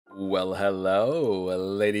Well, hello,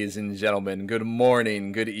 ladies and gentlemen. Good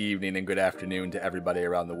morning, good evening, and good afternoon to everybody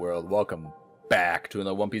around the world. Welcome back to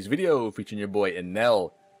another One Piece video featuring your boy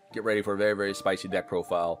Enel. Get ready for a very spicy deck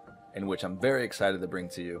profile, in which I'm very excited to bring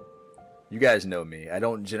to you. You guys know me. I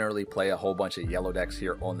don't generally play a whole bunch of yellow decks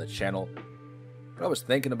here on the channel, but I was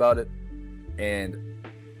thinking about it, and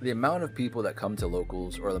the amount of people that come to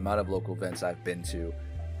locals, or the amount of local events I've been to,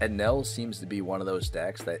 Enel seems to be one of those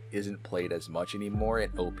decks that isn't played as much anymore in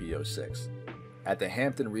OPO6. At the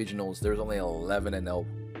Hampton Regionals, there's only 11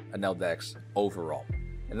 Enel decks overall.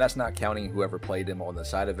 And that's not counting whoever played him on the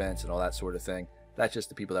side events and all that sort of thing. That's just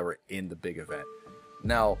the people that were in the big event.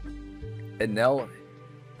 Now, Enel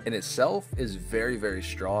in itself is very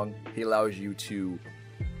strong. He allows you to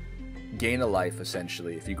gain a life,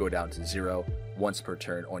 essentially, if you go down to 0 once per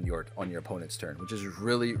turn on your opponent's turn, which is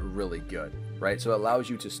really good, right? So it allows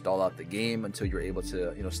you to stall out the game until you're able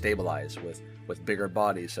to, stabilize with bigger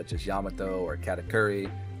bodies such as Yamato or Katakuri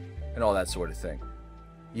and all that sort of thing.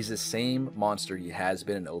 He's the same monster he has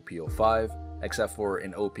been in OPO5, except for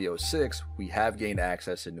in OPO6 we have gained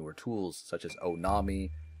access to newer tools such as Onami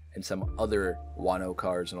and some other Wano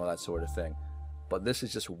cards and all that sort of thing. But this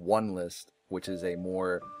is just one list, which is a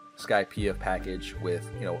more Skypiea package with,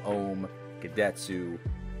 Ohm, Gadetsu,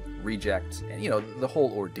 Reject, and the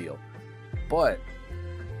whole ordeal. But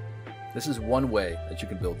this is one way that you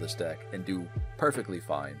can build this deck and do perfectly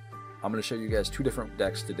fine. I'm going to show you guys two different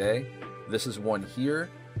decks today. This is one here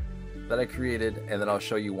that I created, and then I'll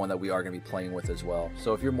show you one that we are going to be playing with as well.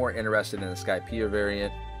 So if you're more interested in the Skypiea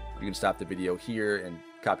variant, you can stop the video here and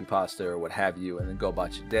copy pasta or what have you, and then go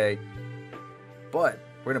about your day. But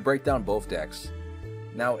we're going to break down both decks.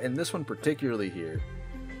 Now, in this one particularly here,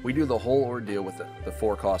 we do the whole ordeal with the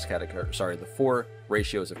 4 cost Katakuri, sorry, the 4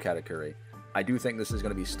 ratios of Katakuri. I do think this is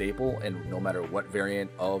going to be staple, and no matter what variant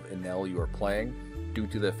of Enel you are playing, due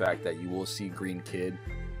to the fact that you will see Green Kid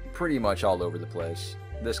pretty much all over the place.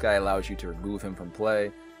 This guy allows you to remove him from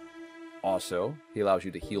play. Also, he allows you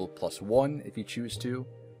to heal +1 if you choose to,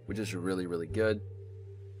 which is really good.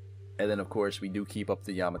 And then, of course, we do keep up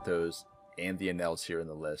the Yamatos and the Enels here in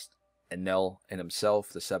the list. Enel and himself,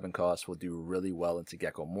 the 7 cost, will do really well into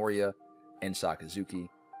Gecko Moria and Sakazuki.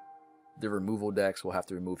 The removal decks will have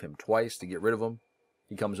to remove him twice to get rid of him.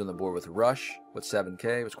 He comes on the board with Rush with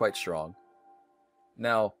 7k, it's quite strong.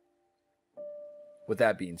 Now, with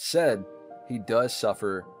that being said, he does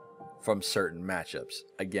suffer from certain matchups.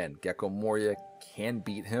 Again, Gecko Moria can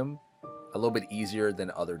beat him a little bit easier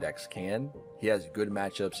than other decks can. He has good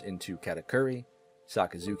matchups into Katakuri,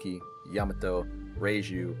 Sakazuki, Yamato,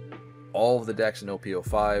 Reiju, all of the decks in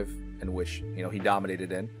OPO5 in which he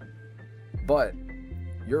dominated in. But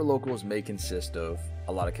your locals may consist of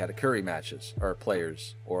a lot of Katakuri matches or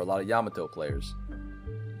players, or a lot of Yamato players.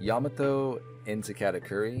 Yamato into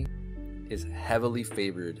Katakuri is heavily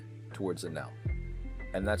favored towards Enel,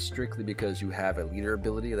 and that's strictly because you have a leader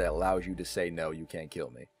ability that allows you to say no, you can't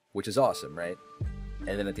kill me, which is awesome, right?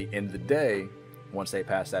 And then at the end of the day, once they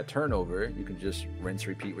pass that turnover, you can just rinse,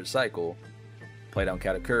 repeat, recycle, play down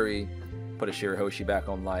Katakuri, put a Shirahoshi back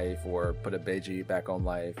on life, or put a Beiji back on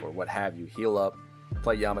life, or what have you, heal up,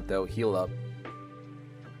 play Yamato, heal up.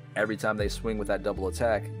 Every time they swing with that double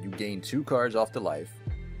attack, you gain 2 cards off the life,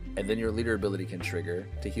 and then your leader ability can trigger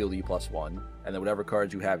to heal you +1, and then whatever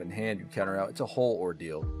cards you have in hand, you counter out. It's a whole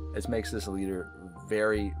ordeal. It makes this leader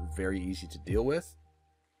very easy to deal with.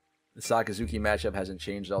 The Sakazuki matchup hasn't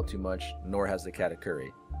changed all too much, nor has the Katakuri.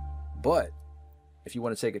 But if you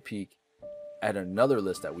want to take a peek at another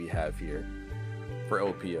list that we have here for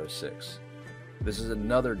OPO6, this is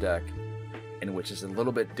another deck in which is a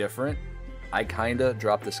little bit different. I kinda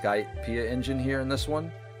dropped the Skypiea engine here in this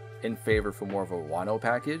one in favor for more of a Wano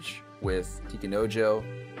package with Kikunojo,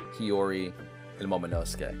 Hiyori, and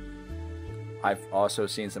Momonosuke. I've also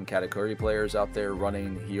seen some Katakuri players out there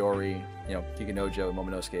running Hiyori, Kikunojo, and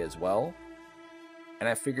Momonosuke as well. And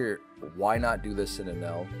I figure, why not do this in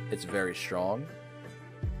Enel? It's very strong,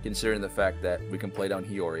 considering the fact that we can play down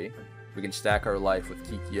Hiyori, we can stack our life with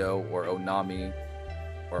Kikyo or Onami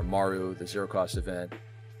or Maru, the 0 cost event,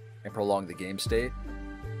 and prolong the game state.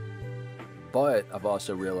 But I've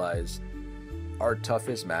also realized our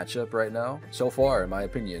toughest matchup right now, so far in my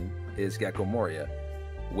opinion, is Gecko Moria,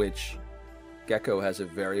 which Gecko has a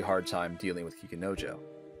very hard time dealing with Kikunojo,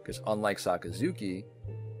 because unlike Sakazuki,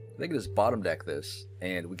 they can just bottom deck this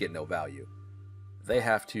and we get no value. They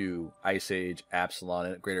have to Ice Age,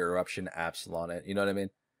 Absalon it, Greater Eruption, Absalon it, you know what I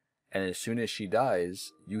mean? And as soon as she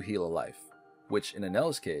dies, you heal a life, which in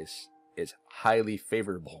Enel's case is highly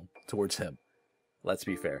favorable towards him. Let's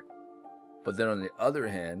be fair. But then on the other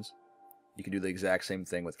hand, you can do the exact same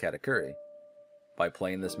thing with Katakuri. by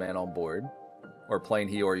playing this man on board, or playing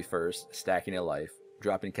Hiyori first, stacking a life,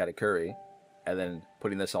 dropping Katakuri, and then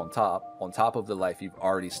putting this on top of the life you've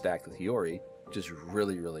already stacked with Hiyori, which is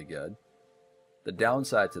really, really good. The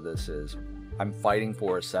downside to this is I'm fighting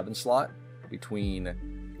for a 7 slot between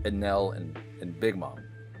Enel and Big Mom.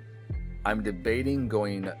 I'm debating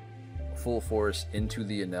going full force into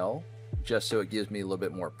the Enel just so it gives me a little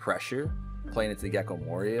bit more pressure playing into the Gecko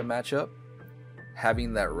Moria matchup.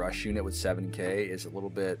 Having that rush unit with 7k is a little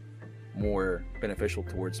bit more beneficial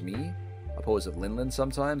towards me opposed to Linlin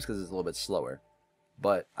sometimes because it's a little bit slower.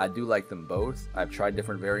 But I do like them both. I've tried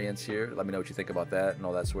different variants here. Let me know what you think about that and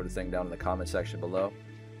all that sort of thing down in the comment section below.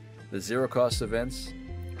 The zero cost events,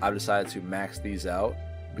 I've decided to max these out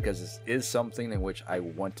because this is something in which I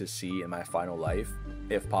want to see in my final life,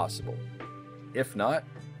 if possible. If not,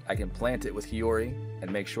 I can plant it with Hiyori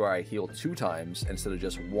and make sure I heal 2 times instead of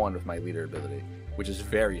just 1 with my leader ability, which is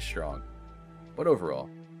very strong. But overall,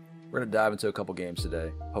 we're going to dive into a couple games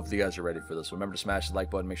today. Hopefully you guys are ready for this. Remember to smash the like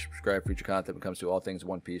button, make sure to subscribe for future content when it comes to all things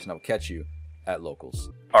One Piece, and I will catch you at locals.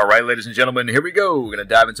 Alright, ladies and gentlemen, here we go. We're going to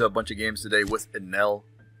dive into a bunch of games today with Enel.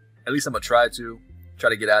 At least I'm going to try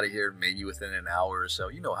to get out of here maybe within an hour or so.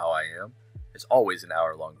 You know how I am. It's always an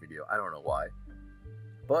hour-long video. I don't know why.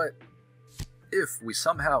 But if we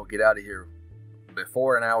somehow get out of here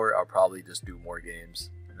before an hour, I'll probably just do more games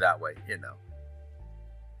that way, you know.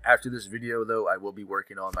 After this video, though, I will be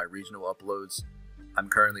working on my regional uploads. I'm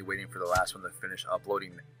currently waiting for the last one to finish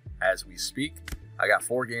uploading as we speak. I got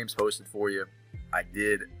 4 games posted for you. I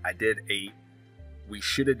did 8. We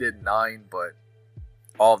should have did 9, but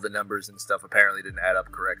all of the numbers and stuff apparently didn't add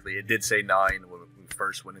up correctly. It did say 9 when we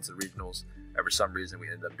first went into the regionals, and for some reason we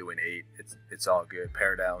ended up doing 8. It's all good,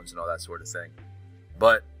 pair downs and all that sort of thing.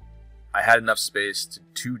 But I had enough space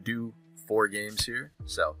to do 4 games here,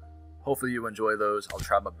 so hopefully you enjoy those. I'll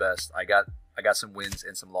try my best. I got some wins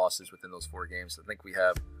and some losses within those 4 games. I think we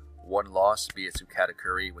have 1 loss, be it to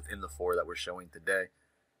Katakuri, within the 4 that we're showing today.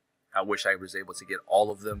 I wish I was able to get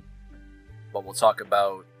all of them, but we'll talk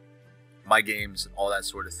about my games and all that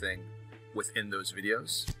sort of thing within those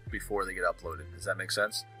videos before they get uploaded. Does that make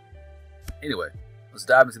sense? Anyway, let's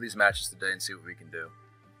dive into these matches today and see what we can do.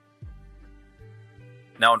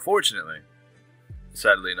 Now, unfortunately,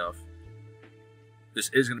 sadly enough, this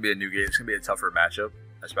is going to be a new game. It's going to be a tougher matchup,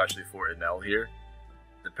 especially for Enel here.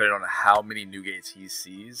 Depending on how many new gates he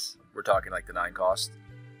sees, we're talking like the 9 cost.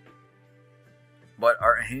 But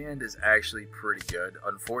our hand is actually pretty good.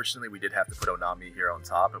 Unfortunately, we did have to put Onami here on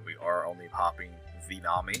top, and we are only popping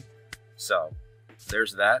Vinami. So,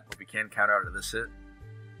 there's that, but we can counter out of this hit.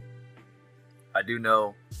 I do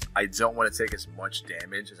know I don't want to take as much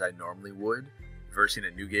damage as I normally would, versing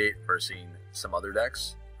a new gate, versing some other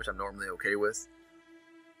decks, which I'm normally okay with,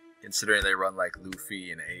 considering they run like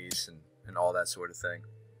Luffy and Ace and all that sort of thing.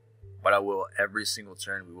 But I will, every single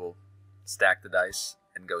turn, we will stack the dice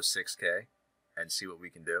and go 6k and see what we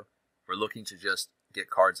can do. We're looking to just get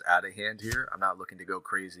cards out of hand here. I'm not looking to go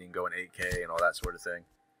crazy and go in 8k and all that sort of thing.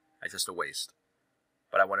 It's just a waste.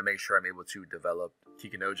 But I want to make sure I'm able to develop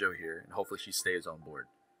Kikinojo here, and hopefully she stays on board.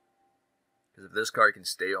 Because if this card can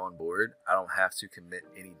stay on board, I don't have to commit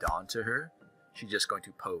any Dawn to her. She's just going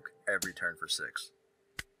to poke every turn for 6.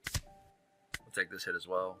 We'll take this hit as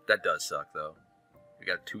well. That does suck, though. We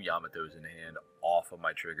got 2 Yamatos in hand off of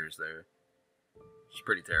my triggers there. It's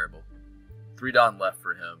pretty terrible. 3 Dawn left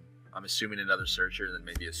for him. I'm assuming another Searcher and then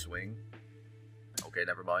maybe a Swing. Okay,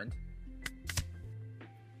 never mind.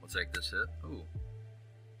 We'll take this hit. Ooh.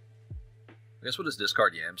 I guess we'll just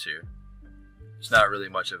discard Yams here. It's not really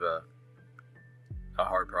much of a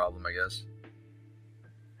hard problem, I guess.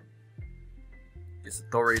 Gets the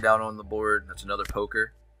Thori down on the board. That's another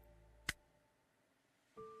poker.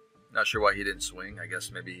 Not sure why he didn't swing. I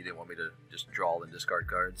guess maybe he didn't want me to just draw and discard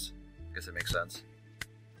cards. I guess it makes sense.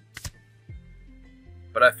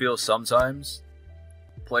 But I feel sometimes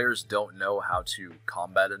players don't know how to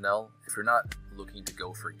combat Enel. If you're not looking to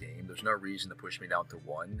go for game, there's no reason to push me down to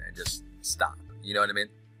 1 and just stop. You know what I mean?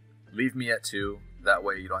 Leave me at 2. That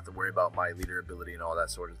way you don't have to worry about my leader ability and all that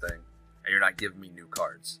sort of thing. And you're not giving me new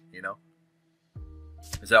cards, you know?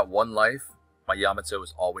 Is at 1 life, my Yamato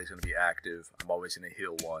is always going to be active. I'm always going to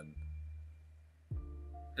heal 1.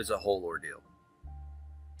 It's a whole ordeal.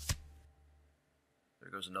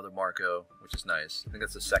 There goes another Marco, which is nice. I think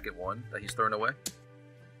that's the second one that he's thrown away.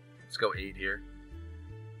 Let's go 8 here.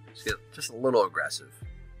 Let's get just a little aggressive.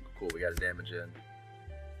 Cool, we got a damage in.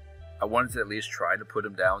 I wanted to at least try to put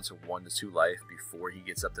him down to 1 to 2 life before he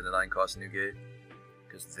gets up to the 9 cost new gate,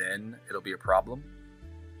 because then it'll be a problem.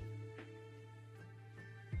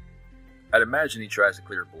 I'd imagine he tries to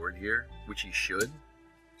clear board here, which he should.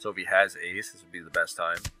 So if he has ace, this would be the best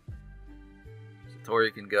time.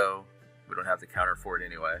 Satori can go. We don't have to counter for it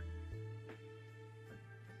anyway.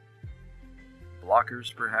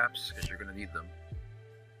 Blockers, perhaps, because you're going to need them.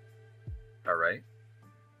 Alright.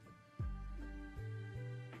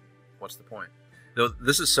 What's the point? Though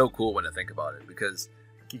this is so cool when I think about it, because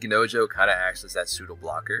Kikunojo kind of acts as that pseudo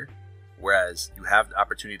blocker, whereas you have the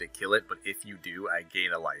opportunity to kill it, but if you do, I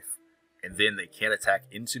gain a life. And then they can't attack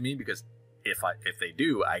into me, because if they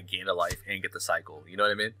do, I gain a life and get the cycle. You know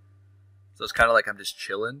what I mean? So it's kind of like I'm just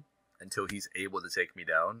chilling until he's able to take me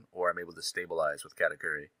down, or I'm able to stabilize with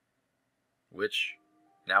Katakuri. Which,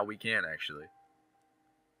 now we can, actually.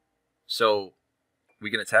 So, we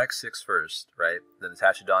can attack 6 first, right? Then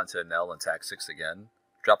attach it on to Enel and attack 6 again.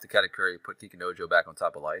 Drop the Katakuri, put Kikunojo back on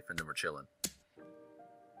top of life, and then we're chilling.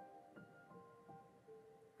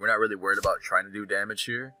 We're not really worried about trying to do damage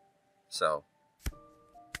here. So,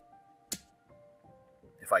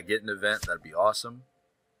 if I get an event, that'd be awesome.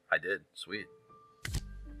 I did. Sweet.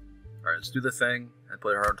 Alright, let's do the thing and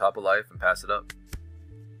play her on top of life and pass it up.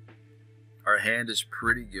 Our hand is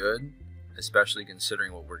pretty good, especially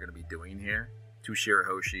considering what we're going to be doing here. 2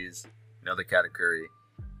 Shirahoshis, another Katakuri.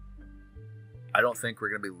 I don't think we're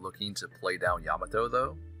going to be looking to play down Yamato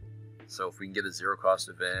though. So if we can get a 0 cost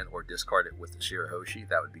event or discard it with the Shirahoshi,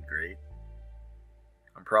 that would be great.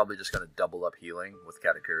 I'm probably just going to double up healing with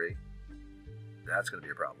Katakuri. That's going to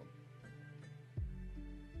be a problem.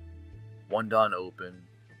 1 Dawn open,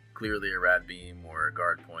 clearly a Rad Beam or a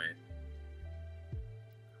guard point.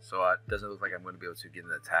 So it doesn't look like I'm going to be able to get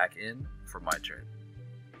an attack in for my turn.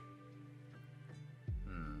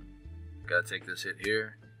 Gotta take this hit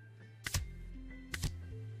here.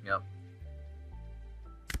 Yep.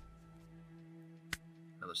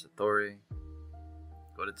 Another Satori.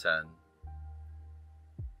 Go to 10.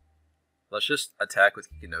 Let's just attack with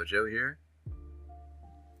Kikunojo here.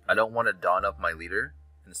 I don't want to Dawn up my leader.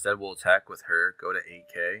 Instead, we'll attack with her, go to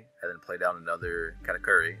 8k, and then play down another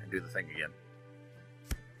Katakuri and do the thing again.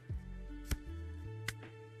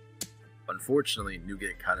 Unfortunately,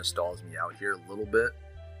 Nugget kind of stalls me out here a little bit.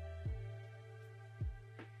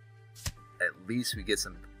 At least we get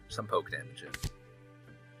some poke damage in.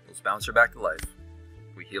 Let's bounce her back to life.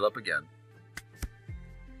 We heal up again.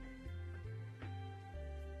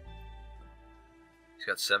 He's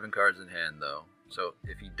got 7 cards in hand though, so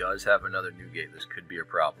if he does have another Nugate, this could be a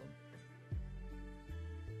problem.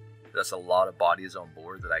 That's a lot of bodies on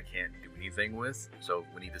board that I can't do anything with, so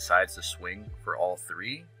when he decides to swing for all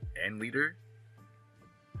 3 and leader,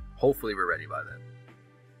 hopefully we're ready by then.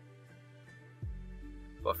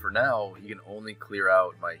 But for now, he can only clear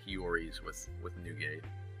out my Hioris with Nugate.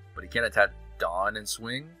 But he can't attack Dawn and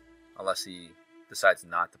swing unless he decides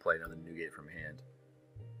not to play another Nugate from hand.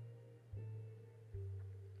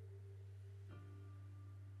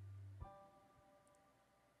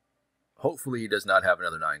 Hopefully he does not have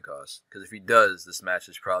another 9 cost. Because if he does, this match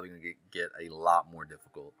is probably going to get a lot more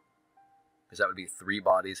difficult. Because that would be 3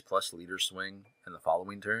 bodies plus leader swing in the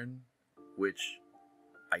following turn. Which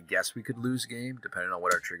I guess we could lose game, depending on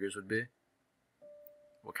what our triggers would be.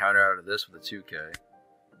 We'll counter out of this with a 2k.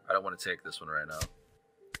 I don't want to take this one right now.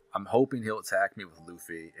 I'm hoping he'll attack me with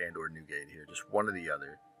Luffy and or Nugate here. Just one or the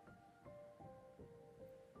other.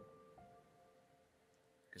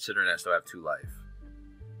 Considering I still have 2 life.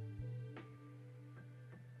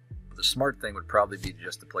 But the smart thing would probably be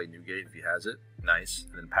just to play Nugate if he has it. Nice.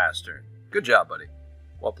 And then pass turn. Good job, buddy.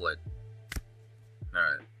 Well played.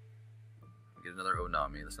 Alright. Get another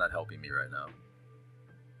Onami. That's not helping me right now.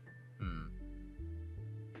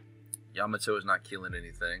 Yamato is not killing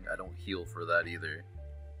anything. I don't heal for that either.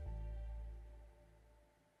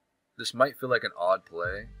 This might feel like an odd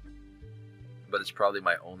play, but it's probably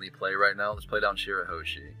my only play right now. Let's play down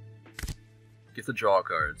Shirahoshi. Get the draw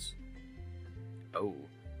cards. Oh.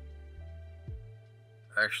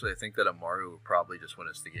 Actually, I think that Amaru will probably just win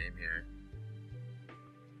us the game here.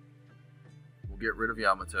 We'll get rid of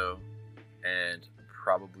Yamato and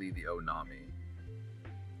probably the Onami,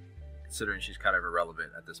 considering she's kind of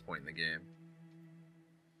irrelevant at this point in the game.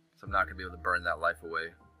 So I'm not going to be able to burn that life away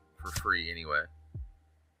for free anyway.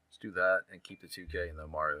 Let's do that and keep the 2k and the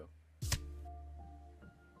Amaru.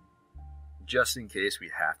 Just in case we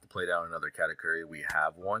have to play down another Katakuri, we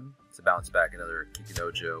have one to bounce back another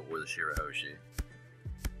Kikunojo or the Shirahoshi.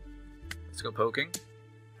 Let's go poking.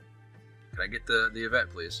 Can I get the event,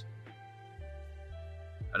 please?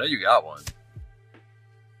 I know you got one.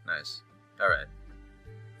 Nice. Alright.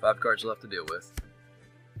 5 cards left to deal with.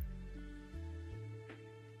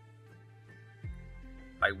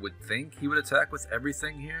 I would think he would attack with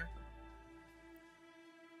everything here.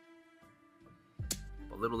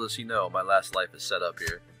 But little does he know, my last life is set up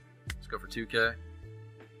here. go for 2k.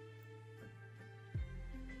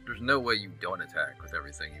 There's no way you don't attack with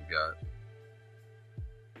everything you've got.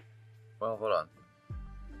 Well, hold on. 1,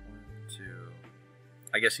 2.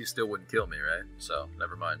 I guess he still wouldn't kill me, right? So,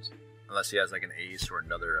 never mind. Unless he has like an ace or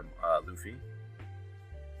another Luffy.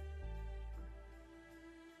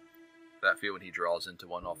 That feel when he draws into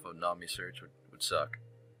one off of Nami search would suck.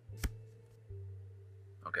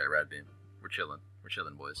 Okay, Rad Beam. We're chilling. We're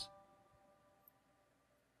chilling, boys.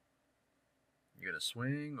 You gonna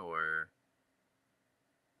swing or...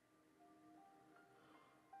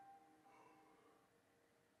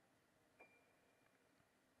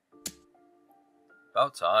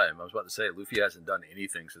 About time. I was about to say, Luffy hasn't done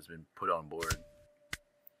anything since been put on board.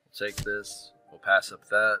 We'll take this. We'll pass up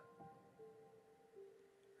that.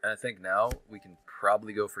 And I think now we can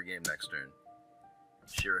probably go for game next turn.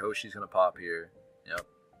 Shirahoshi's going to pop here. Yep.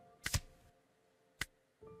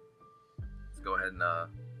 Let's go ahead and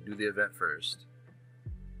do the event first.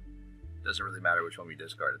 Doesn't really matter which one we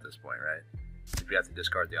discard at this point, right? If we have to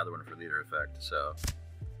discard the other one for leader effect, so...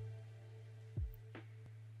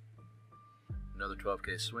 Another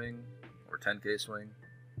 12k swing, or 10k swing.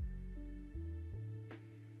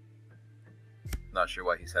 Not sure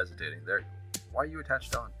why he's hesitating there. Why are you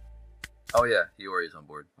attached on? Oh yeah, Hiyori's on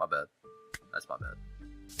board. My bad. That's my bad.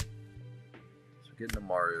 So getting to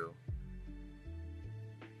Maru.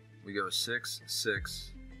 We go 6,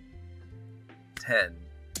 6, 10,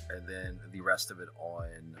 and then the rest of it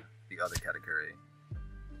on the other category,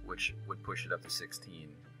 which would push it up to 16.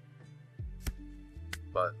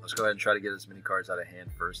 But let's go ahead and try to get as many cards out of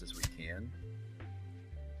hand first as we can.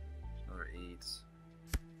 Another 8.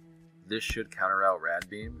 This should counter out Rad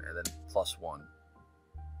Beam and then +1.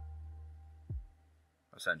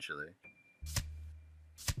 Essentially.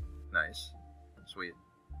 Nice. Sweet.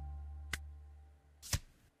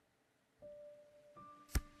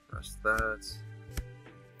 Rest that.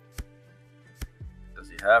 Does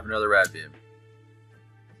he have another Rad Beam?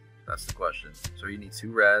 That's the question. So you need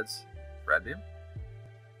 2 Rads. Rad Beam?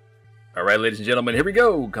 Alright, ladies and gentlemen, here we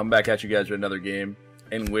go! Come back at you guys with another game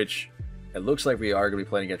in which it looks like we are going to be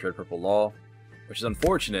playing against Red Purple Law, which is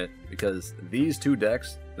unfortunate because these 2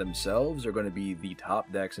 decks themselves are going to be the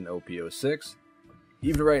top decks in OPO6.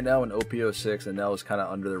 Even right now in OPO6, Enel is kind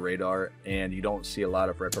of under the radar, and you don't see a lot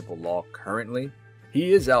of Red Purple Law currently.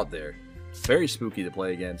 He is out there. Very spooky to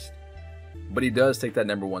play against, but he does take that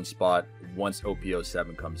 #1 spot once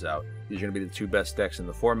OPO7 comes out. These are going to be the 2 best decks in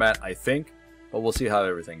the format, I think, but we'll see how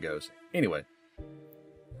everything goes. Anyway,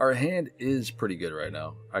 our hand is pretty good right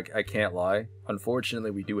now. I can't lie.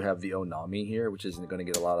 Unfortunately, we do have the Onami here, which isn't going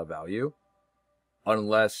to get a lot of value.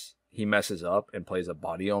 Unless he messes up and plays a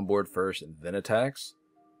body on board first and then attacks.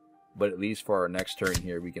 But at least for our next turn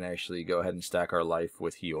here, we can actually go ahead and stack our life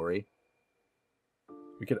with Hiyori.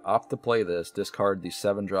 We could opt to play this, discard the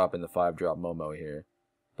 7-drop and the 5-drop Momo here.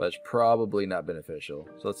 But it's probably not beneficial.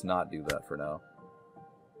 So let's not do that for now.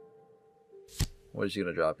 What is he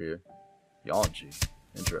going to drop here? Yonji.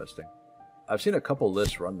 Interesting. I've seen a couple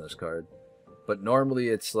lists run this card. But normally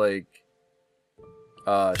it's like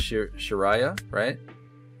Shiraya, right?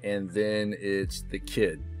 And then it's the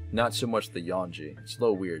kid. Not so much the Yonji. It's a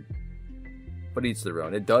little weird. But each their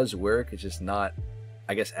own. It does work. It's just not,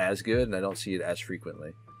 I guess, as good. And I don't see it as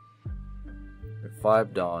frequently.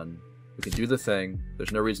 5 Dawn. We can do the thing.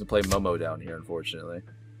 There's no reason to play Momo down here, unfortunately.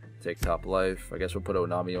 Take top life. I guess we'll put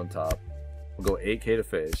Onami on top. We'll go 8k to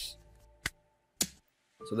face.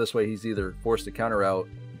 So this way he's either forced to counter out,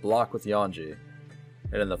 block with Yonji,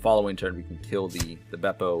 and in the following turn we can kill the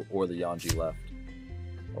Beppo or the Yonji left.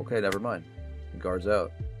 Okay, never mind. He guards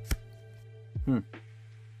out. I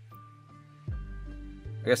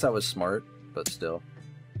guess that was smart, but still.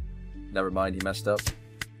 Never mind, he messed up.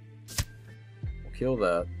 We'll kill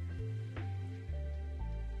that.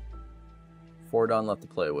 4 Dawn left to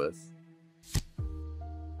play with.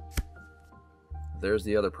 There's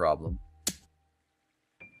the other problem.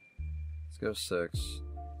 Let's go 6.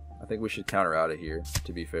 I think we should counter out of here,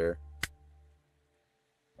 to be fair.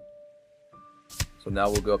 So now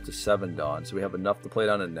we'll go up to 7 Dawn. So we have enough to play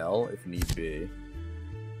down Enel if need be.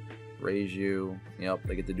 Raise you. Yep,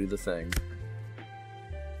 they get to do the thing.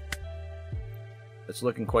 It's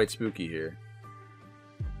looking quite spooky here.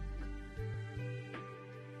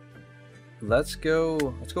 Let's go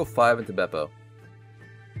 5 into Beppo.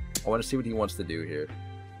 I want to see what he wants to do here.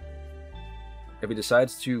 If he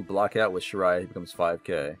decides to block out with Shiraya, he becomes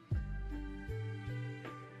 5k.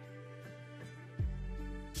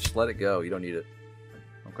 Just let it go. You don't need it.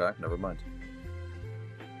 Okay, never mind.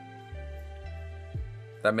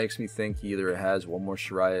 That makes me think he either has one more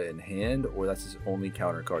Shiraya in hand, or that's his only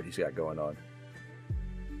counter card he's got going on.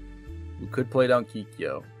 could play down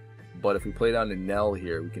Kikyo, but if we play down Enel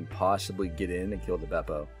here, we can possibly get in and kill the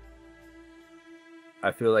Beppo.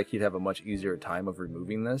 I feel like he'd have a much easier time of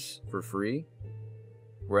removing this for free,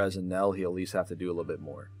 whereas Enel, he'll at least have to do a little bit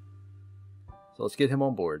more. So let's get him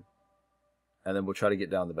on board, and then we'll try to get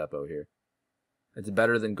down the Beppo here. It's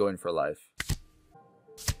better than going for life.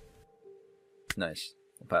 Nice.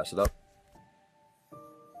 We'll pass it up.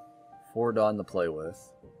 4 Dawn to play with.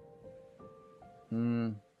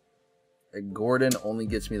 A Gordon only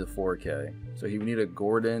gets me the 4K. So he would need a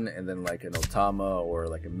Gordon and then like an Otama or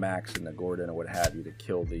like a Max and a Gordon or what have you to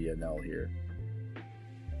kill the Enel here.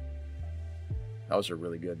 That was a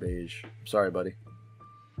really good beige. Sorry, buddy.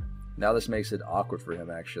 Now this makes it awkward for him,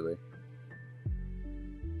 actually.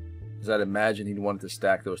 Because I'd imagine he'd want to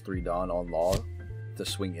stack those 3 Dawn on Law to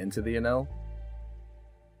swing into the Enel.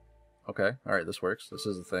 Okay, alright, this works. This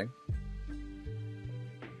is the thing.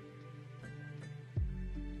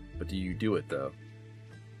 But do you do it, though?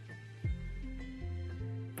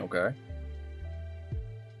 Okay.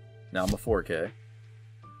 Now I'm a 4K.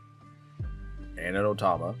 And an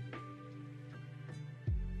Otama.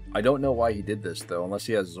 I don't know why he did this, though, unless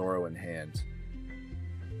he has Zoro in hand.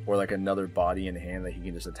 Or like another body in hand that he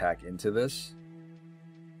can just attack into this.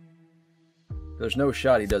 There's no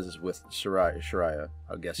shot he does this with Shiraya.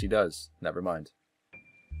 I guess he does. Never mind.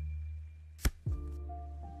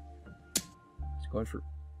 He's going for...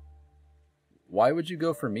 Why would you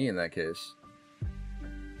go for me in that case?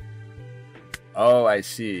 Oh, I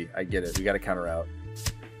see. I get it. We gotta counter out.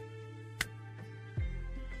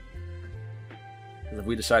 Because if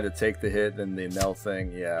we decide to take the hit, then the Enel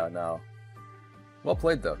thing, yeah, no. Well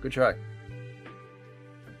played, though. Good try.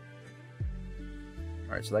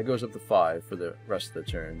 Alright, so that goes up to 5 for the rest of the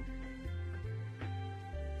turn.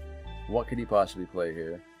 What could he possibly play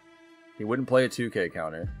here? He wouldn't play a 2K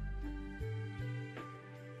counter.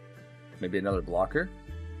 Maybe another blocker?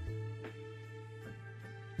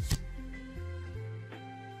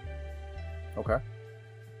 Okay.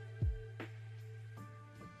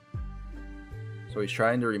 So he's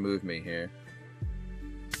trying to remove me here.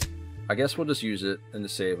 I guess we'll just use it and to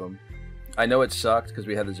save him. I know it sucked because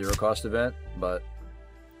we had the 0 cost event, but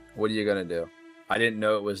what are you gonna do? I didn't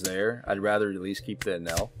know it was there. I'd rather at least keep the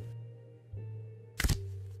Enel.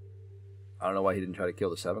 I don't know why he didn't try to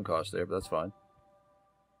kill the 7 cost there, but that's fine.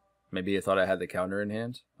 Maybe he thought I had the counter in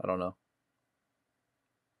hand? I don't know.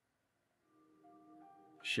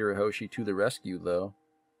 Shirahoshi to the rescue, though.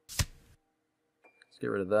 Let's get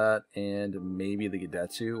rid of that, and maybe the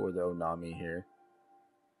Gedetsu or the Onami here.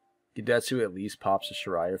 Gedetsu at least pops a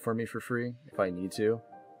Shiraya for me for free, if I need to.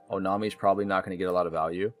 Onami's probably not going to get a lot of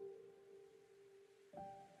value.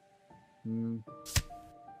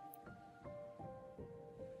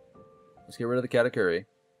 Let's get rid of the Katakuri.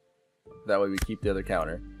 That way we keep the other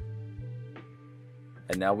counter.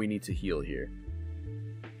 And now we need to heal here.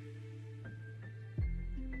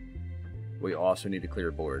 We also need to clear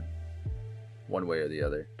a board. One way or the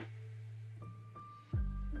other.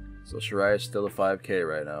 So Shiraya's still a 5K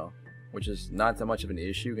right now. Which is not that much of an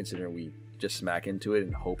issue considering we just smack into it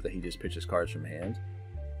and hope that he just pitches cards from hand.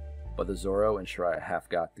 But the Zoro and Shiraya have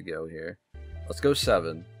got to go here. Let's go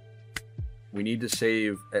 7. We need to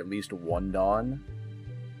save at least 1 Dawn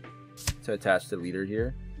to attach the leader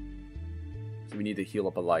here. So we need to heal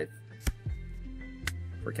up a life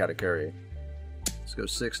for Katakuri. Let's go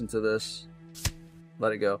 6 into this.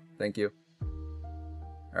 Let it go. Thank you.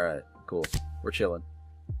 Alright, cool. We're chilling.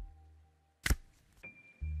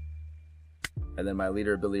 And then my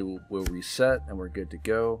leader ability will reset and we're good to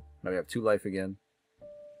go. Now we have 2 life again.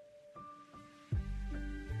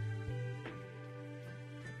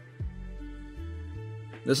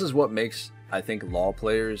 This is what makes, I think, Law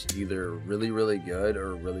players either really, really good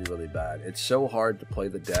or really, really bad. It's so hard to play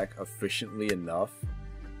the deck efficiently enough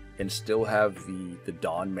and still have the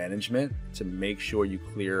Dawn management to make sure you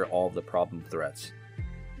clear all of the problem threats.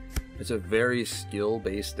 It's a very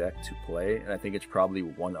skill-based deck to play, and I think it's probably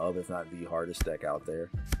one of, if not the hardest deck out there.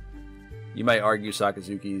 You might argue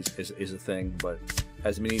Sakazuki's is a thing, but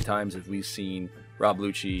as many times as we've seen Rob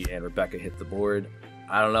Lucci and Rebecca hit the board,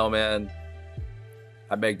 I don't know, man.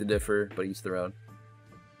 I beg to differ, but each their own.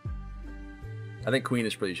 I think Queen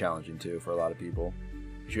is pretty challenging too for a lot of people.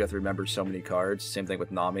 Because you have to remember so many cards. Same thing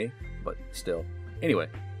with Nami, but still. Anyway.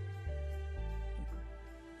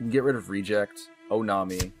 You can get rid of Reject,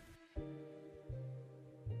 Onami.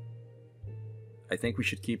 I think we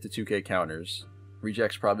should keep the 2K counters.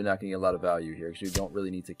 Reject's probably not going to get a lot of value here because you don't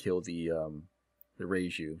really need to kill the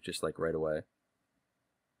Reiju just like right away.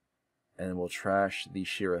 And we'll trash the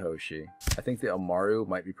Shirahoshi. I think the Amaru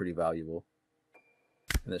might be pretty valuable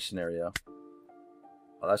in this scenario.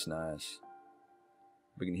 Oh, that's nice.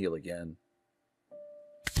 We can heal again.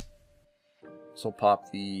 So we'll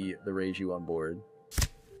pop the Reiju on board.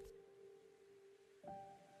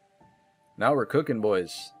 Now we're cooking,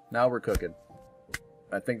 boys. Now we're cooking.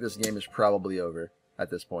 I think this game is probably over at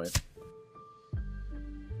this point.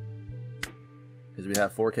 Because we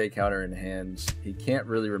have 4K counter in hands. He can't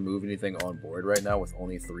really remove anything on board right now with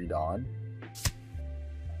only 3 Dawn.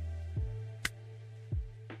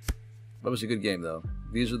 That was a good game, though.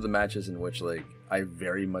 These are the matches in which, like, I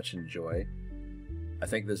very much enjoy. I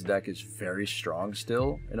think this deck is very strong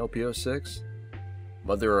still in OPO6.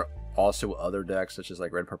 But there are also other decks, such as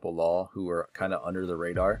like Red Purple Law, who are kind of under the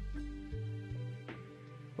radar.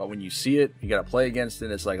 But when you see it, you gotta play against it,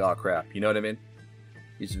 and it's like, oh crap, you know what I mean?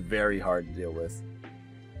 He's very hard to deal with.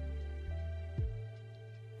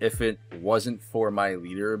 If it wasn't for my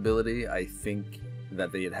leader ability, I think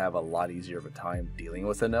that they'd have a lot easier of a time dealing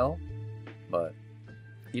with Enel. But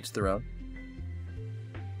each their own.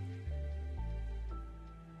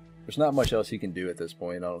 There's not much else he can do at this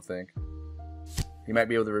point, I don't think. He might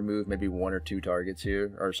be able to remove maybe 1 or 2 targets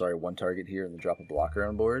here, or sorry, 1 target here and then drop a blocker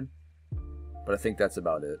on board. But I think that's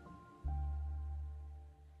about it.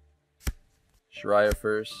 Shiraya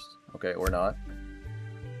first. Okay, or not.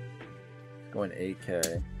 Going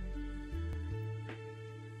 8K.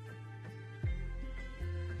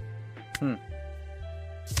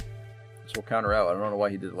 So we'll counter out. I don't know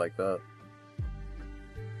why he did it like that.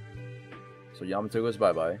 So Yamato goes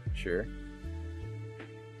bye-bye. Sure.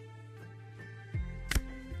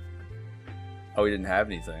 Oh, he didn't have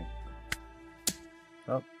anything.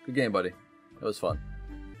 Oh, good game, buddy. It was fun.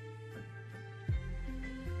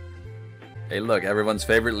 Hey, look, everyone's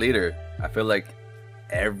favorite leader. I feel like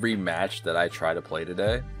every match that I try to play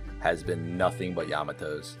today has been nothing but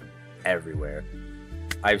Yamatos. Everywhere.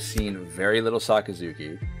 I've seen very little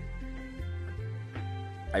Sakazuki.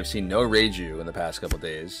 I've seen no Reiju in the past couple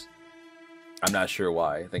days. I'm not sure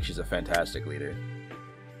why. I think she's a fantastic leader.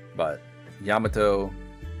 But Yamato,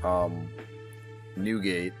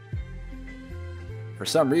 Newgate. For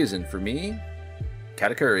some reason, for me,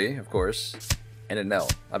 Katakuri, of course, and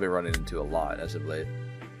Enel. I've been running into a lot as of late.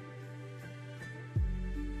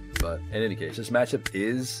 But in any case, this matchup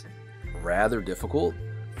is rather difficult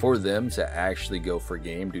for them to actually go for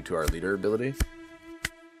game due to our leader ability.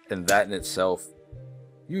 And that in itself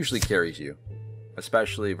usually carries you,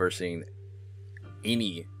 especially versus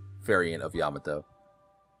any variant of Yamato.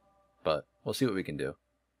 But we'll see what we can do.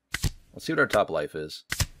 Let's see what our top life is.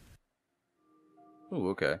 Ooh,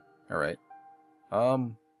 okay. Alright. I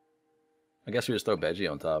guess we just throw Beji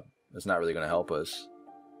on top. It's not really going to help us.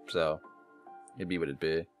 So, it'd be what it'd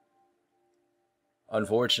be.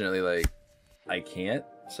 Unfortunately, like, I can't,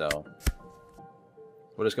 so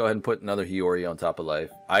we'll just go ahead and put another Hiyori on top of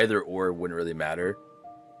life. Either or wouldn't really matter.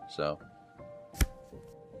 So,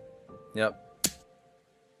 yep.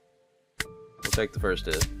 We'll take the first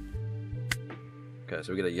hit. Okay,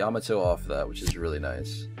 so we get a Yamato off that, which is really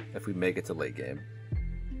nice. If we make it to late game.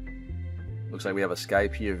 Looks like we have a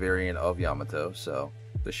Skypiea variant of Yamato, so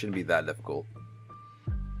this shouldn't be that difficult.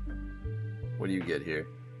 What do you get here?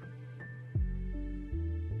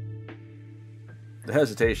 The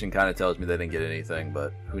hesitation kind of tells me they didn't get anything,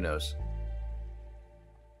 but who knows.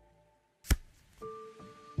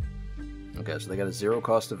 Okay, so they got a 0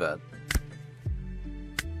 cost event.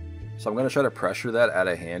 So I'm going to try to pressure that out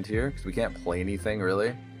of hand here, because we can't play anything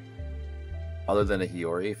really, other than a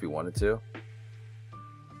Hiyori if we wanted to.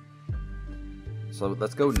 So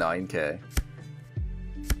let's go 9K.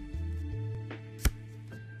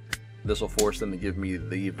 This will force them to give me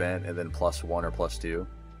the event and then +1 or +2.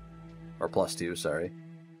 Or +2, sorry.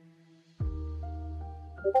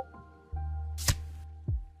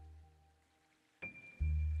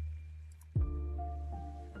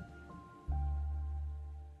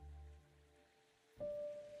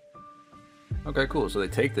 Okay, cool. So they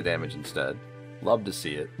take the damage instead. Love to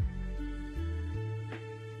see it.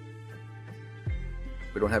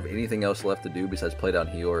 We don't have anything else left to do besides play down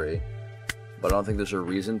Hiyori. But I don't think there's a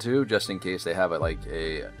reason to, just in case they have like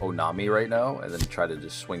a Onami right now, and then try to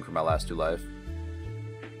just swing for my last 2 life.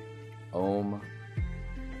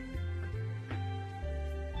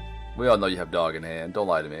 We all know you have dog in hand, don't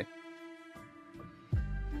lie to me.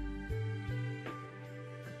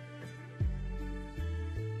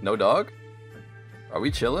 No dog? Are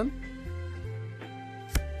we chilling?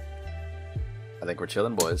 I think we're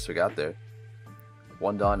chilling, boys. We got there.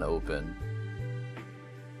 1 Dawn open.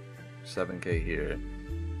 7K here.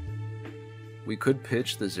 We could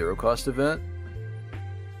pitch the 0 cost event,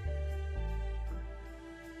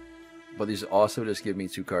 but these also just give me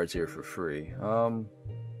 2 cards here for free.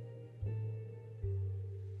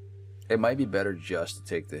 It might be better just to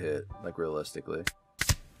take the hit, like realistically.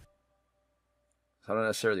 I'm not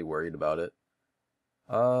necessarily worried about it.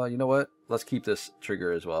 You know what? Let's keep this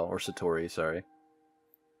trigger as well, or Satori, sorry.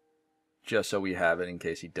 Just so we have it in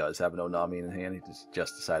case he does have an Onami in hand. He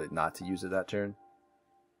just decided not to use it that turn.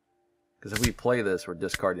 Because if we play this, we're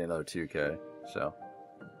discarding another 2k, so.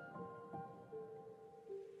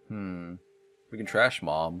 We can trash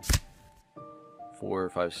Mom. 4,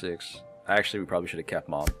 5, 6. Actually, we probably should have kept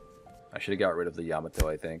Mom. I should have got rid of the Yamato,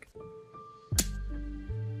 I think.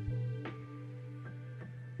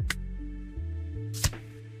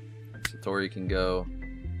 Satori can go.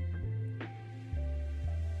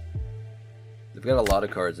 They've got a lot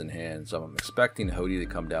of cards in hand, so I'm expecting Hody to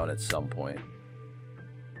come down at some point.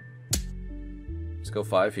 Let's go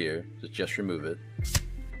 5 here. Just remove it.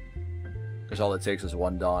 Because all it takes is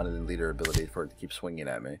 1 Dawn and then leader ability for it to keep swinging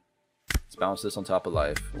at me. Let's bounce this on top of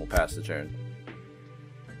life, and we'll pass the turn.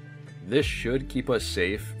 This should keep us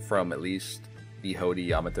safe from at least the Hody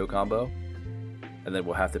Yamato combo. And then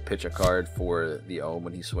we'll have to pitch a card for the Ohm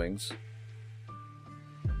when he swings.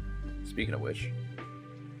 Speaking of which.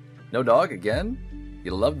 No dog again?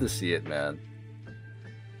 You love to see it, man.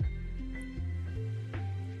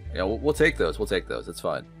 Yeah, we'll take those. We'll take those. It's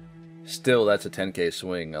fine. Still, that's a 10k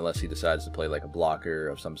swing unless he decides to play like a blocker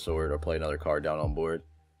of some sort or play another card down on board.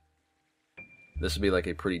 This would be like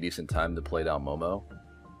a pretty decent time to play down Momo.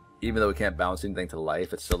 Even though he can't bounce anything to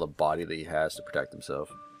life, it's still a body that he has to protect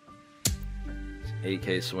himself.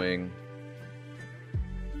 8k swing.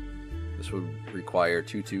 This would require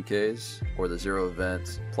 2 2ks or the 0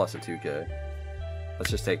 event plus a 2k.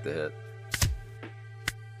 Let's just take the hit.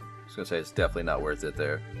 I was gonna say it's definitely not worth it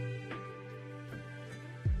there.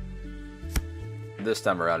 This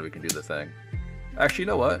time around we can do the thing. Actually,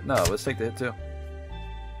 you know what? No, let's take the hit too.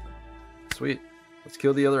 Sweet. Let's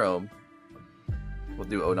kill the other Ohm. We'll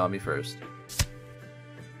do Onami first.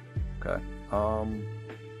 Okay.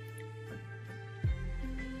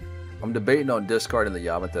 I'm debating on discarding the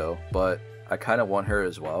Yamato, but I kind of want her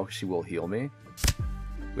as well. She will heal me.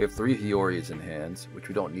 We have 3 Hioris in hand, which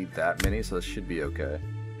we don't need that many, so this should be okay.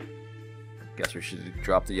 Guess we should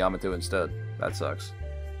drop the Yamato instead. That sucks.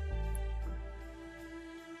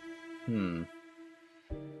 Will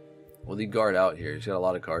he guard out here? He's got a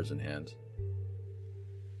lot of cards in hand.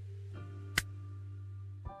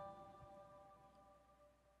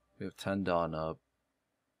 We have 10 Dawn up.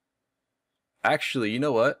 Actually, you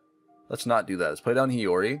know what? Let's not do that. Let's play down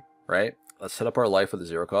Hiyori, right? Let's set up our life with a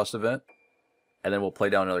 0 cost event. And then we'll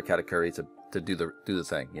play down another Katakuri to do the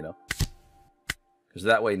thing, you know? Because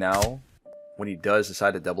that way now, when he does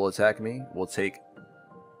decide to double attack me, we'll take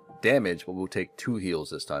damage, but we'll take 2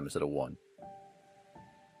 heals this time instead of 1.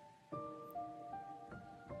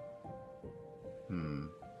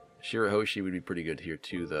 Shirahoshi would be pretty good here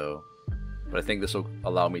too, though. But I think this will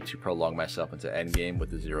allow me to prolong myself into endgame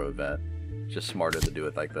with the 0 event. Just smarter to do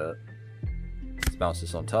it like that. Let's bounce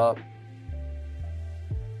this on top.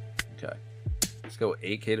 Okay. Let's go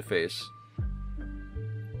 8k to face.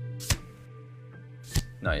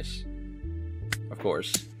 Nice. Of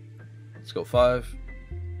course. Let's go 5.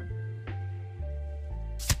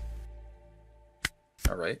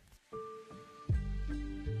 Alright.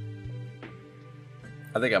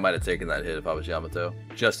 I think I might have taken that hit if I was Yamato.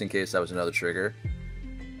 Just in case that was another trigger.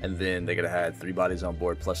 And then they could have had 3 bodies on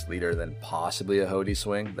board plus leader, then possibly a Hody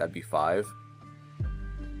swing. That'd be 5.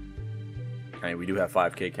 I mean, we do have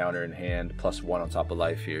 5k counter in hand, plus 1 on top of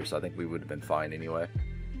life here, so I think we would have been fine anyway.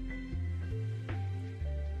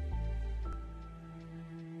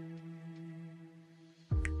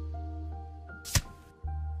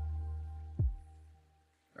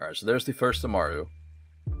 Alright, so there's the first Amaru.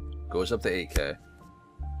 Goes up to 8k.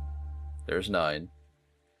 There's 9.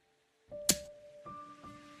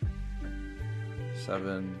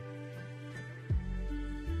 7.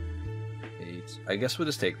 8. I guess we'll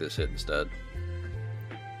just take this hit instead.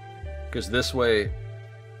 Because this way...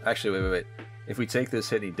 Actually, wait. If we take this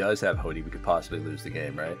hit and he does have Hody, we could possibly lose the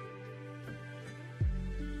game, right?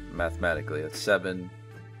 Mathematically, that's 7.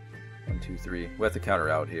 1, 2, 3. We have to counter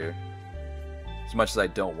out here. As much as I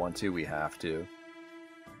don't want to, we have to.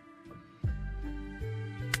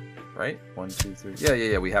 Right? 1, 2, 3.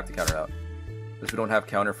 Yeah, we have to counter out. Because we don't have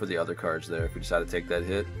counter for the other cards there if we decide to take that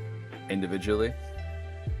hit individually.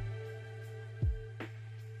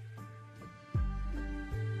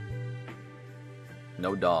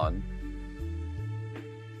 No Dawn.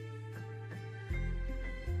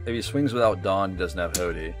 If he swings without Dawn, he doesn't have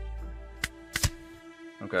Hody.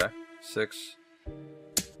 Okay. 6.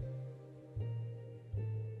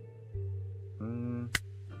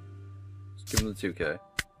 Let's give him the 2k.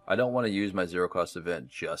 I don't want to use my zero cost event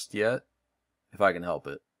just yet, if I can help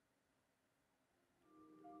it.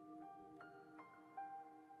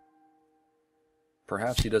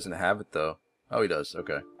 Perhaps he doesn't have it though. Oh, he does.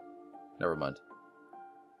 Okay. Never mind.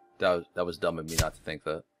 That was dumb of me not to think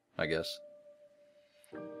that, I guess.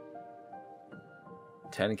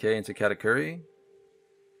 10k into Katakuri.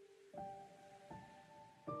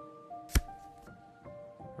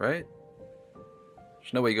 Right?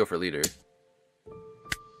 There's no way you go for leader.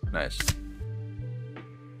 Nice.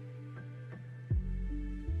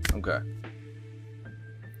 Okay.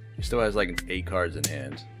 He still has like 8 cards in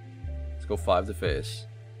hand. Let's go 5 to face.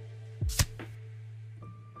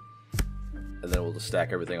 And then we'll just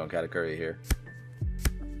stack everything on Katakuri here.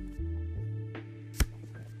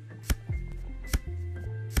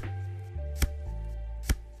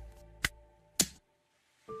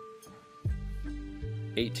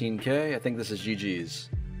 $18k. I think this is GG's.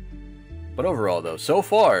 But overall though, so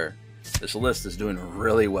far, this list is doing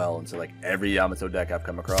really well into like every Yamato deck I've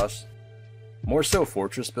come across. More so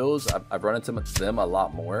Fortress builds. I've run into them a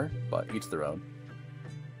lot more, but each their own.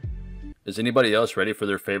 Is anybody else ready for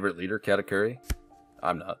their favorite leader, Katakuri?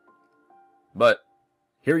 I'm not. But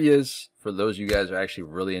here he is. For those of you guys who actually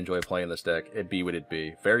really enjoy playing this deck, it be what it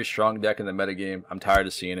be. Very strong deck in the metagame. I'm tired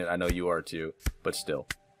of seeing it. I know you are too. But still,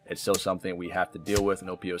 it's still something we have to deal with in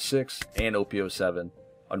OPO6 and OPO7.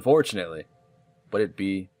 Unfortunately. But it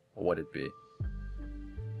be what it be.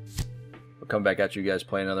 We'll come back at you guys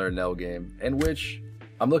playing another Enel game, in which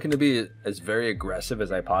I'm looking to be as very aggressive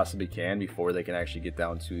as I possibly can before they can actually get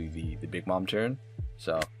down to the Big Mom turn.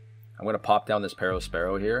 So I'm going to pop down this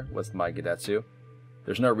Sparrow here with my Gedetsu.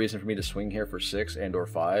 There's no reason for me to swing here for 6 and or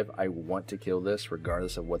 5. I want to kill this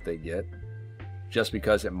regardless of what they get. Just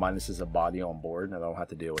because it minuses a body on board and I don't have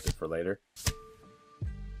to deal with it for later.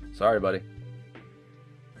 Sorry, buddy.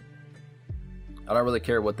 I don't really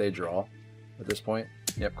care what they draw at this point.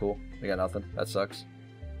 Yep, cool. They got nothing. That sucks.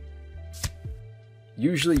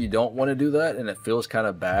 Usually you don't want to do that, and it feels kind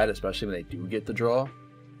of bad, especially when they do get the draw.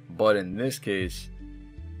 But in this case,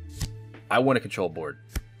 I want to control board.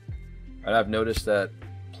 And I've noticed that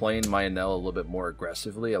playing my Enel a little bit more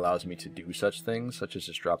aggressively allows me to do such things, such as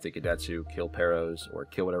just drop the Gedetsu, kill Paros, or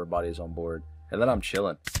kill whatever body is on board. And then I'm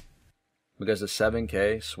chilling. Because the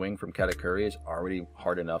 7k swing from Katakuri is already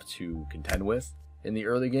hard enough to contend with in the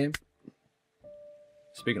early game.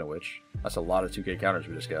 Speaking of which, that's a lot of 2k counters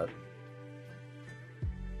we just got.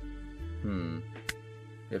 We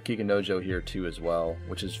have Kikinojo here too as well,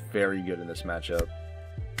 which is very good in this matchup.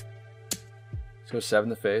 Let's go 7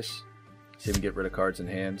 to face. See if we can get rid of cards in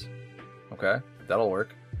hand. Okay, that'll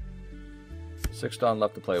work. 6 Dawn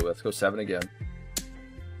left to play with. Let's go 7 again.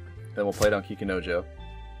 Then we'll play down Kikinojo.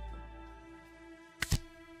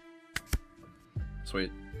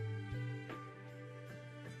 Sweet.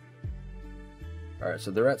 Alright,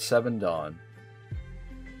 so they're at 7 Dawn.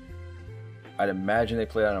 I'd imagine they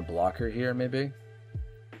play on a blocker here, maybe?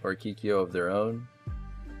 Or a Kikyo of their own.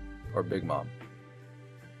 Or Big Mom.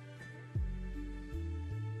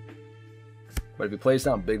 But if he plays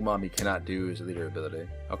down Big Mom, he cannot do his leader ability.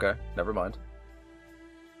 Okay, never mind.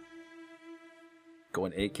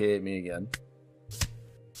 Going 8k at me again.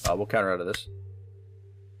 We'll counter out of this.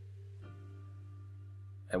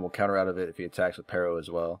 And we'll counter out of it if he attacks with Pero as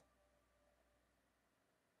well.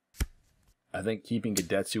 I think keeping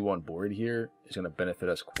Gedetsu on board here is going to benefit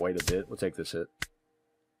us quite a bit. We'll take this hit.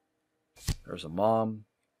 There's a Mom.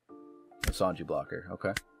 A Sanji blocker.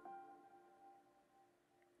 Okay.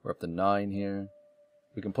 We're up to 9 here.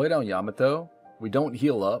 We can play down Yamato. We don't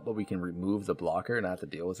heal up, but we can remove the blocker and not have to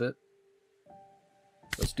deal with it.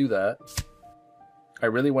 Let's do that. I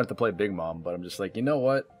really wanted to play Big Mom, but I'm just like, you know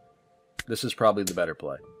what? This is probably the better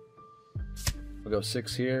play. We'll go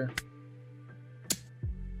 6 here.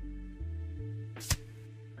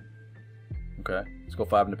 Okay, let's go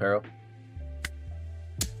 5 into Pero.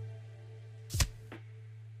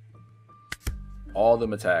 All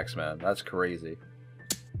them attacks, man. That's crazy.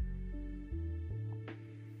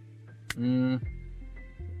 I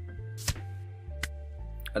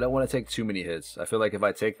don't want to take too many hits. I feel like if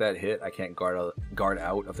I take that hit, I can't guard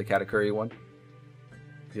out of the Katakuri one.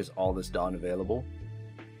 Because all this Dawn available.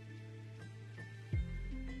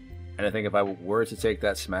 And I think if I were to take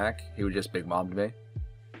that smack, he would just Big Mom to me.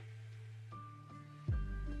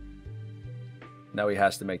 Now he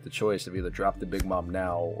has to make the choice of either drop the Big Mom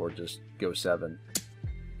now or just go 7.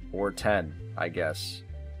 Or 10, I guess.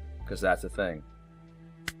 Because that's the thing.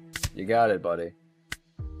 You got it, buddy.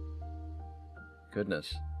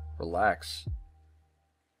 Goodness. Relax.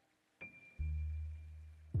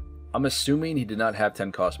 I'm assuming he did not have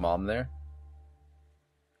 10 cost Mom there.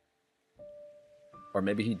 Or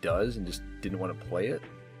maybe he does and just didn't want to play it.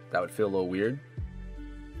 That would feel a little weird.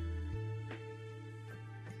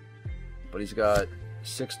 But he's got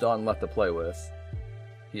 6 Dawn left to play with.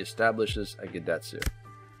 He establishes a Gedetsu.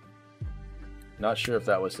 Not sure if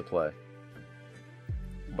that was the play.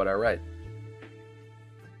 But alright.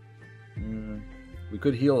 We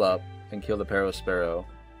could heal up and kill the Pawseplayz.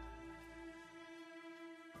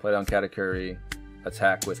 Play down Katakuri.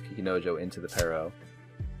 Attack with Kikinojo into the Pero.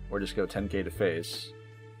 Or just go 10k to face.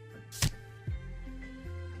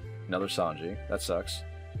 Another Sanji. That sucks.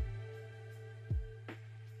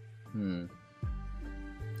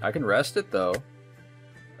 I can rest it though.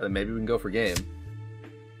 And then maybe we can go for game.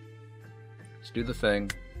 Let's do the thing.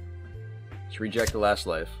 Let's reject the last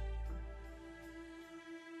life.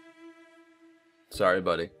 Sorry,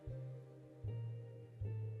 buddy.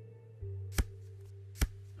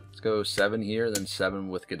 Let's go 7 here, then 7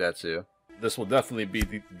 with Gedetsu. This will definitely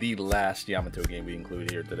be the last Yamato game we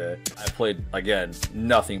include here today. I played, again,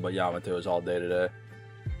 nothing but Yamatos all day today.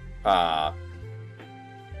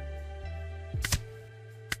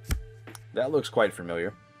 That looks quite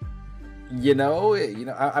familiar. You know,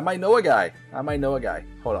 I might know a guy.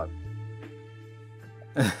 Hold on.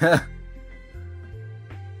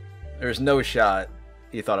 There's no shot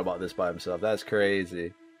he thought about this by himself. That's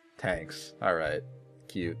crazy. Tanks. Alright.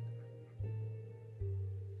 Cute.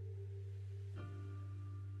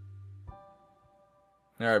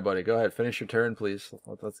 Alright, buddy. Go ahead. Finish your turn, please.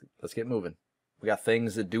 Let's get moving. We got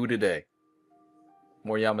things to do today.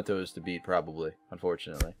 More Yamatos to beat, probably.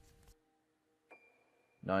 Unfortunately.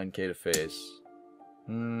 9k to face.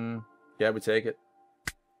 Yeah, we take it.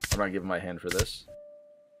 I'm not giving my hand for this.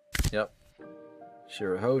 Yep.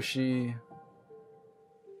 Shirahoshi.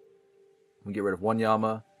 We get rid of 1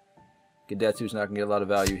 Yama. Gedetsu's not gonna get a lot of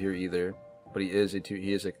value here either, but he is a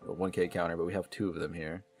 1k counter. But we have 2 of them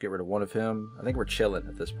here. Get rid of 1 of him. I think we're chilling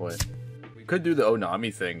at this point. We could do the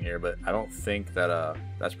Onami thing here, but I don't think that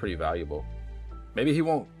that's pretty valuable. Maybe he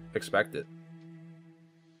won't expect it.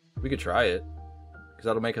 We could try it, because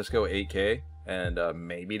that'll make us go 8k and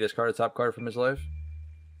maybe discard a top card from his life.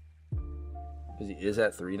 Because he is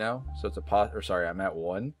at 3 now, so it's a sorry, I'm at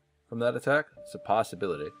 1 from that attack. It's a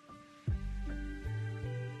possibility.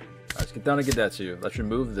 Alright, let's get down to Gedetsu. Let's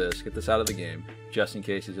remove this, get this out of the game, just in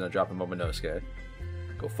case he's going to drop a Momonosuke.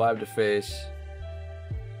 Go 5 to face.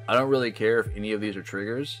 I don't really care if any of these are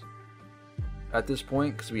triggers at this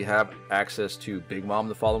point, because we have access to Big Mom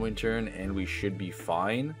the following turn, and we should be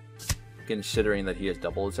fine, considering that he has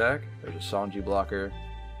double attack. There's a Sanji blocker.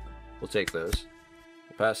 We'll take those.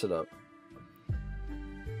 We'll pass it up.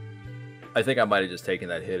 I think I might have just taken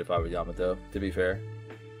that hit if I was Yamato, to be fair.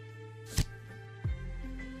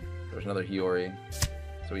 There's another Hiyori.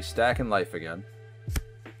 So he's stacking life again.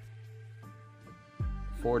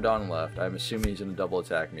 4 Dawn left. I'm assuming he's going to double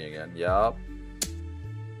attack me again. Yup.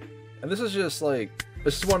 And this is just like,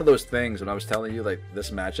 this is one of those things when I was telling you, like,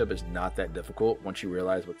 this matchup is not that difficult once you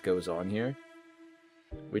realize what goes on here.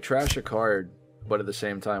 We trash a card, but at the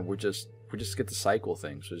same time, we just get to cycle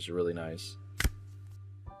things, which is really nice.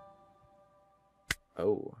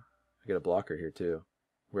 Oh, I get a blocker here too.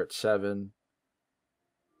 We're at 7.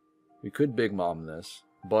 We could Big Mom this,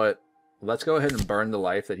 but let's go ahead and burn the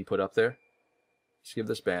life that he put up there. Let's give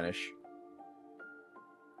this banish.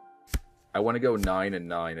 I want to go 9 and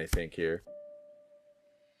 9, I think, here.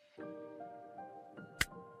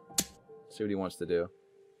 See what he wants to do.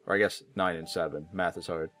 Or I guess 9 and 7. Math is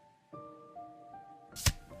hard.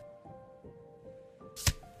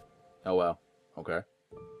 Oh, wow. Okay.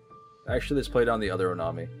 Actually, let's play down the other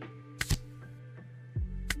Onami.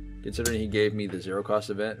 Considering he gave me the 0 cost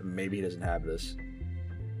event, maybe he doesn't have this.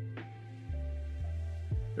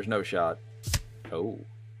 There's no shot. Oh.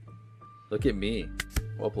 Look at me.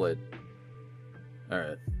 Well played.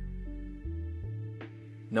 Alright.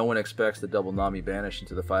 No one expects the double Nami banish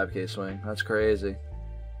into the 5k swing. That's crazy.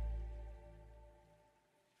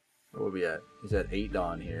 Where are we at? He's at 8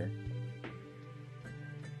 Dawn here.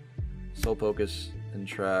 Soul Focus and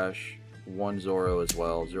trash. 1 Zoro as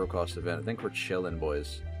well. 0 cost event. I think we're chilling,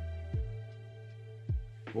 boys.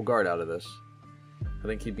 We'll guard out of this. I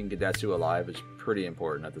think keeping Gedetsu alive is pretty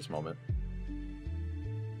important at this moment.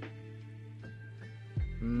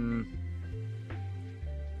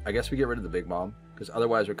 I guess we get rid of the Big Mom, because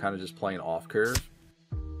otherwise we're kind of just playing off curve.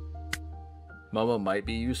 Momo might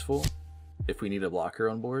be useful if we need a blocker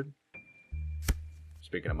on board.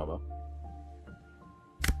 Speaking of Momo.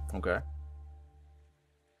 Okay.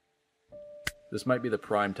 This might be the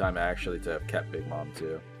prime time actually to have kept Big Mom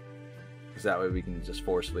too. Because that way we can just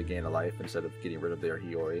forcefully gain a life instead of getting rid of their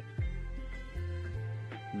Hiyori.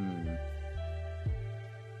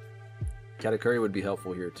 Katakuri would be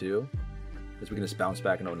helpful here too, because we can just bounce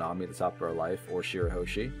back an Onami at the top of our life, or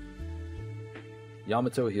Shirahoshi.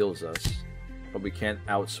 Yamato heals us, but we can't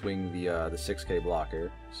outswing the 6k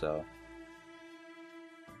blocker, so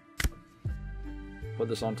put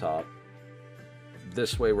this on top.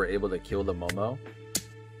 This way we're able to kill the Momo.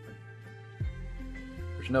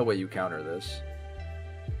 There's no way you counter this.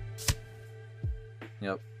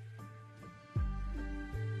 Yep.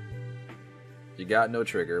 You got no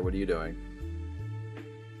trigger. What are you doing?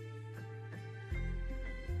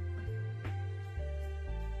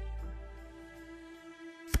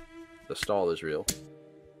 The stall is real.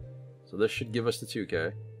 So this should give us the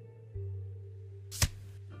 2k.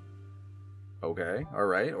 Okay,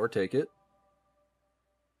 alright, or take it.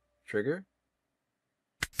 Trigger.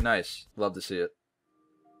 Nice. Love to see it.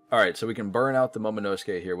 Alright, so we can burn out the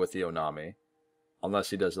Momonosuke here with the Onami. Unless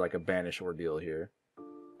he does like a banish ordeal here.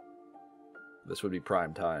 This would be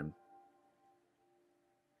prime time.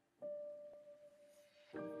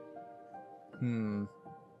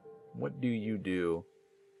 What do you do?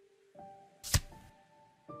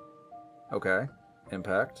 Okay.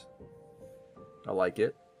 Impact. I like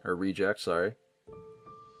it. Or reject, sorry.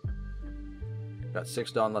 Got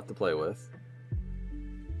 6 Dawn left to play with.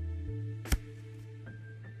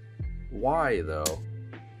 Why, though?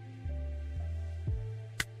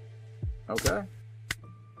 Okay.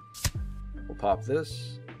 We'll pop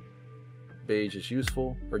this. Beige is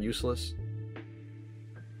useful, or useless.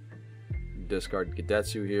 Discard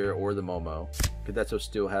Gedetsu here, or the Momo. Gedetsu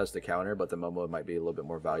still has the counter, but the Momo might be a little bit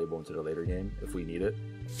more valuable into the later game, if we need it.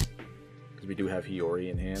 Because we do have Hiyori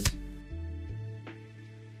in hand.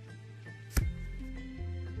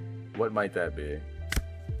 What might that be?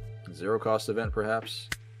 0 cost event, perhaps?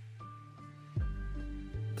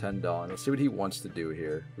 10 Dawn. Let's see what he wants to do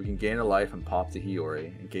here. We can gain a life and pop the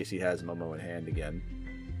Hiyori, in case he has Momo in hand again.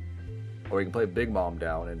 Or we can play Big Mom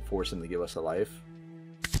down and force him to give us a life.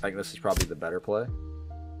 I think this is probably the better play.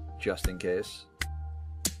 Just in case.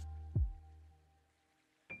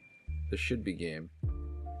 This should be game.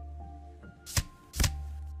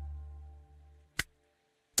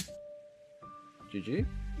 GG?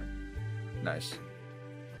 Nice.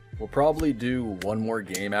 We'll probably do one more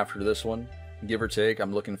game after this one. Give or take.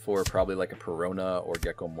 I'm looking for probably like a Perona or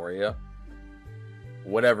Gecko Moria.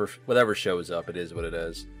 Whatever shows up, it is what it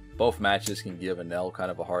is. Both matches can give Enel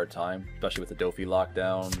kind of a hard time, especially with the Dofi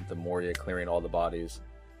lockdown, the Moria clearing all the bodies.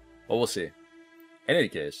 But we'll see. In any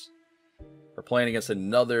case, we're playing against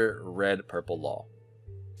another red-purple Law.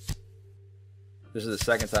 This is the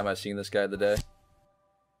second time I've seen this guy today.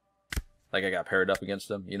 Like I got paired up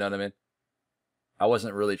against him, you know what I mean? I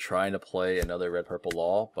wasn't really trying to play another red-purple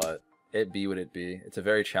Law, but it be what it be. It's a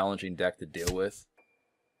very challenging deck to deal with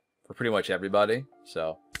for pretty much everybody,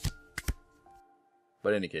 so. But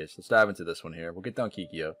in any case, let's dive into this one here. We'll get down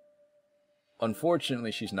Kikyo.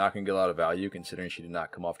 Unfortunately, she's not going to get a lot of value considering she did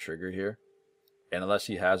not come off trigger here. And unless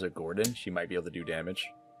he has a Gordon, she might be able to do damage.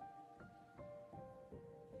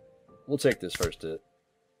 We'll take this first hit.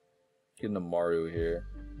 Getting a Maru here.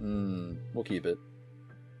 We'll keep it.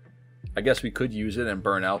 I guess we could use it and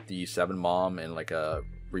burn out the 7 Mom and like a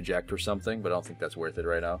reject or something, but I don't think that's worth it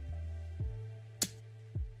right now.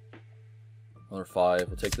 Another 5.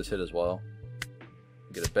 We'll take this hit as well.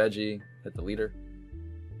 Get a Beji, hit the leader.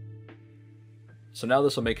 So now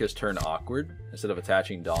this will make his turn awkward. Instead of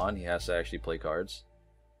attaching Dawn, he has to actually play cards.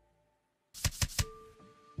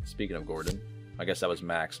 Speaking of Gordon, I guess that was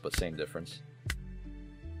Max, but same difference.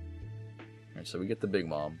 Alright, so we get the Big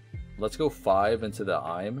Mom. Let's go 5 into the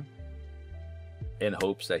I'm in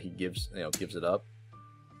hopes that he gives it up.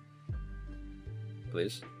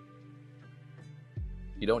 Please.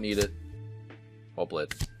 You don't need it. Well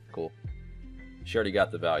played. Cool. She already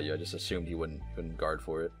got the value. I just assumed he wouldn't guard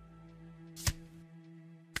for it.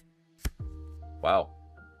 Wow.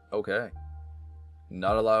 Okay.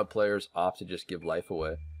 Not a lot of players opt to just give life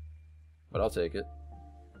away. But I'll take it.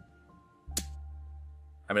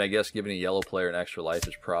 I mean, I guess giving a yellow player an extra life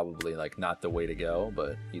is probably like not the way to go,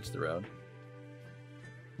 but each their own.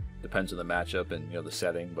 Depends on the matchup and the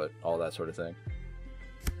setting, but all that sort of thing.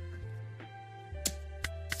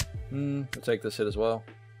 We'll take this hit as well.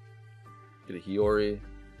 Get a Hiyori.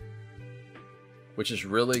 Which is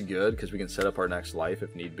really good because we can set up our next life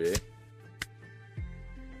if need be.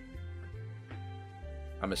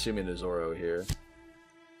 I'm assuming a Zoro here.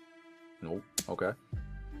 Nope. Okay.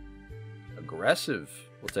 Aggressive.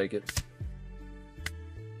 We'll take it.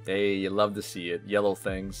 Hey, you love to see it. Yellow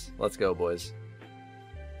things. Let's go, boys.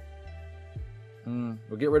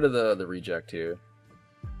 We'll get rid of the reject here.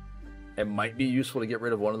 It might be useful to get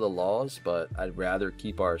rid of one of the laws, but I'd rather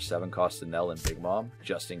keep our 7 cost Enel and Big Mom,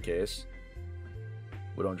 just in case.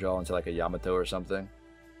 We don't draw into like a Yamato or something.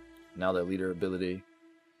 Now the leader ability.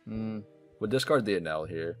 We'll discard the Enel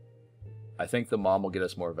here. I think the mom will get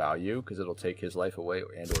us more value because it'll take his life away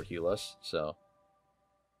and or heal us. So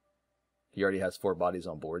he already has 4 bodies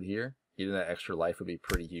on board here. Getting that extra life would be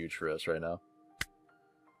pretty huge for us right now.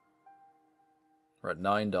 We're at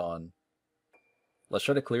 9 Dawn. Let's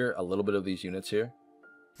try to clear a little bit of these units here.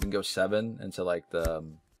 We can go 7 into like the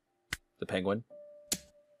penguin.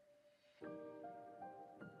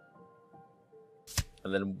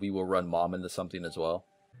 And then we will run mom into something as well.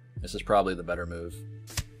 This is probably the better move.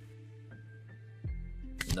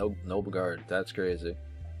 No Noble Guard. That's crazy.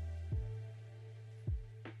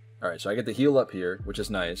 Alright, so I get the heal up here, which is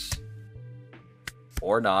nice.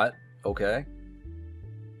 Or not. Okay.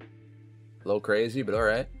 A little crazy, but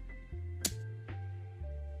alright.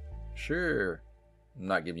 Sure. I'm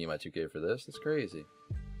not giving you my 2K for this. That's crazy.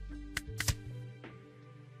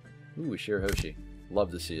 Ooh, Shirahoshi. Love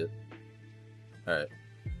to see it. Alright.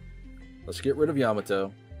 Let's get rid of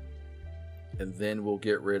Yamato. And then we'll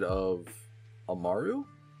get rid of Amaru?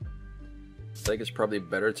 I think it's probably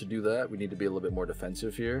better to do that. We need to be a little bit more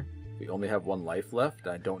defensive here. We only have 1 life left.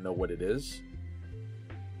 I don't know what it is.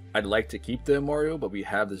 I'd like to keep the Amaru, but we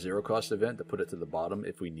have the 0 cost event to put it to the bottom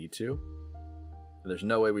if we need to. And there's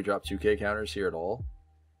no way we drop 2K counters here at all.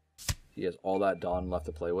 He has all that Dawn left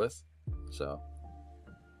to play with. So,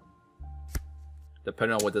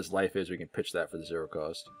 depending on what this life is, we can pitch that for the 0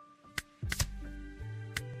 cost.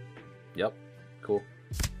 Yep, cool.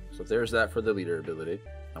 So there's that for the leader ability.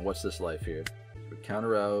 And what's this life here? We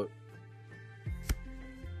counter out.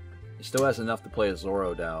 He still has enough to play a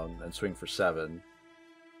Zoro down and swing for 7.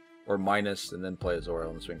 Or minus and then play a Zoro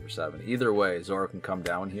and swing for 7. Either way, Zoro can come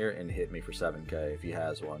down here and hit me for 7k if he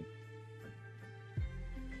has one.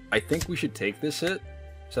 I think we should take this hit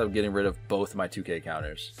instead of getting rid of both my 2k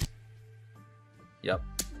counters. Yep.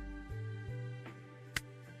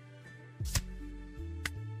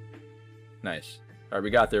 Nice. Alright, we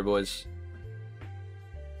got there, boys.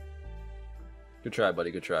 Good try, buddy.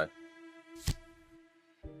 Good try.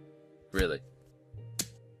 Really?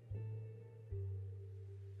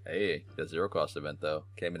 Hey, that 0 cost event, though.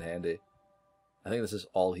 Came in handy. I think this is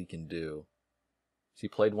all he can do. So he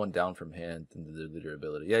played 1 down from hand into the leader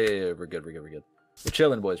ability. Yeah. We're good. We're good. We're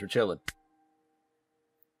chilling, boys. We're chilling.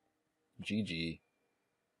 GG.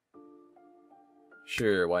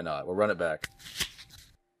 Sure, why not? We'll run it back.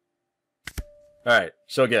 Alright,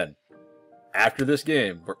 so again, after this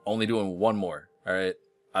game, we're only doing 1 more. Alright?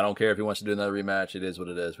 I don't care if he wants to do another rematch. It is what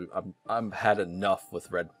it is. I'm had enough with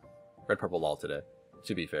red purple law today,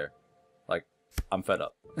 to be fair. Like, I'm fed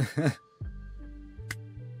up. Well,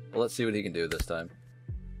 let's see what he can do this time.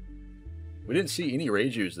 We didn't see any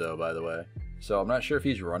Reijus, though, by the way. So I'm not sure if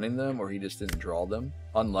he's running them or he just didn't draw them.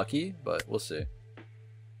 Unlucky, but we'll see.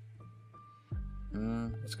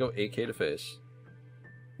 Let's go 8k to face.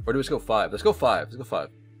 Or do we just go 5? Let's go 5. Let's go 5.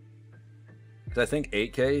 Because I think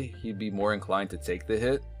 8k, he'd be more inclined to take the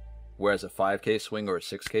hit. Whereas a 5k swing or a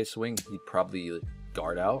 6k swing, he'd probably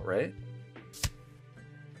guard out, right?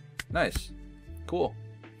 Nice. Cool.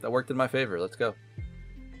 That worked in my favor. Let's go.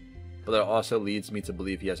 But that also leads me to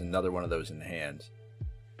believe he has another one of those in hand.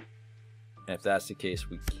 And if that's the case,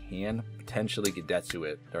 we can potentially Gedetsu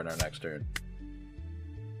it during our next turn.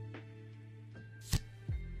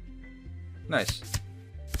 Nice.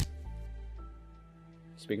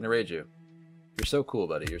 Speaking of Reiju, you're so cool,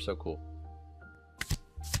 buddy. You're so cool.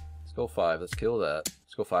 Let's go 5. Let's kill that.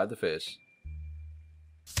 Let's go 5 to face.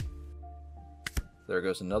 There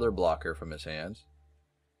goes another blocker from his hand.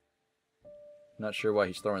 Not sure why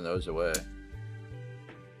he's throwing those away.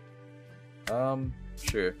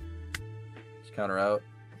 Sure. Let's counter out.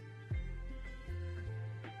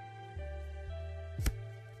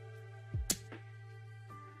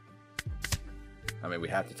 I mean, we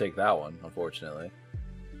have to take that one, unfortunately.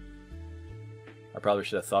 I probably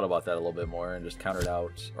should have thought about that a little bit more and just countered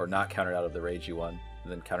out, or not countered out of the Reiji one,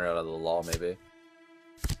 and then countered out of the law, maybe.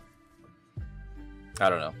 I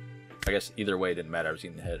don't know. I guess either way it didn't matter. I was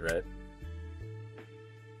getting hit, right?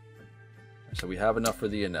 So we have enough for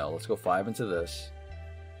the Enel. Let's go 5 into this.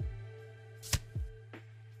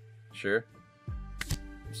 Sure.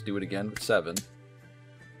 Let's do it again with 7.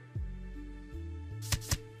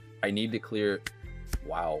 I need to clear...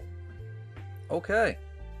 Wow. Okay.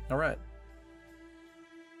 Alright.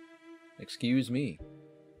 Excuse me.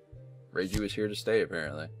 Reiju is here to stay,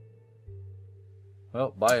 apparently.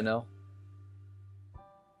 Well, bye, Enel.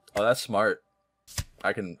 Oh, that's smart.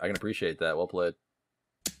 I can appreciate that. Well played.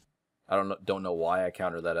 I don't know why I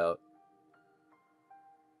countered that out.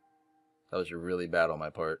 That was really bad on my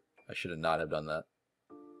part. I should have not have done that.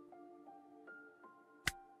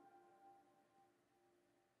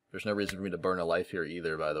 There's no reason for me to burn a life here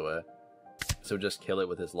either, by the way. So just kill it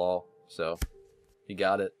with his law. So, he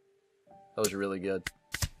got it. That was really good.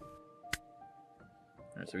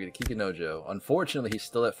 Alright, so we get a Kikinojo. Unfortunately, he's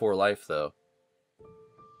still at 4 life, though.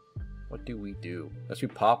 What do we do? Let's we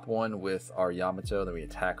pop one with our Yamato, then we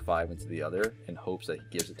attack 5 into the other in hopes that he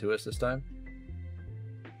gives it to us this time.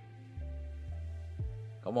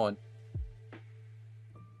 Come on.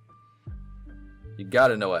 You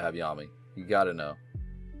gotta know I have Yami. You gotta know.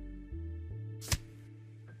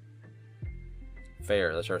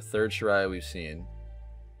 Fair. That's our 3rd Shiraya we've seen.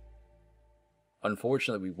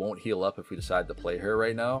 Unfortunately, we won't heal up if we decide to play her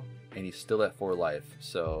right now, and he's still at 4 life,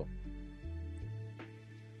 so...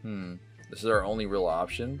 This is our only real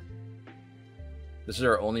option. This is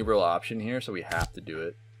our only real option here, so we have to do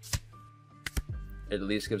it. It at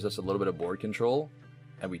least gives us a little bit of board control,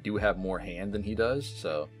 and we do have more hand than he does,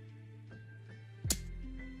 so...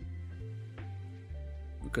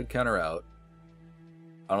 We could counter out.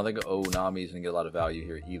 I don't think Onami is going to get a lot of value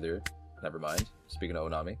here either. Never mind. Speaking of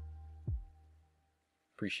Onami.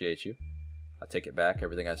 Appreciate you. I take it back,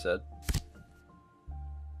 everything I said.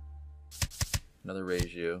 Another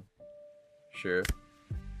Reiju. Sure.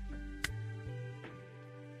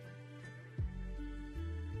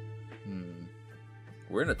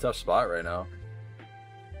 We're in a tough spot right now.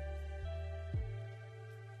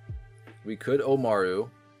 We could Omaru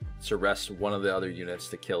to rest one of the other units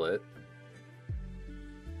to kill it.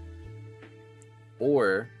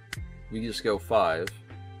 Or we just go 5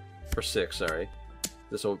 or 6, sorry.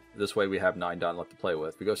 This way we have 9 Don left to play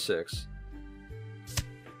with. We go 6.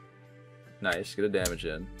 Nice, get a damage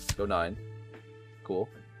in. Go 9. Cool.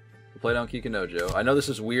 We play down Kikinojo. I know this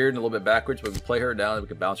is weird and a little bit backwards, but we play her down and we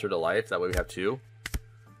can bounce her to life. That way we have 2.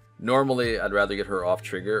 Normally, I'd rather get her off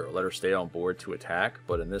trigger or let her stay on board to attack,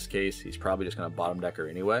 but in this case, he's probably just going to bottom deck her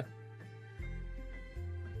anyway.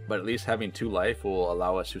 But at least having 2 life will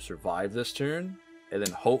allow us to survive this turn, and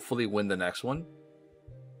then hopefully win the next one,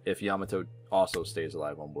 if Yamato also stays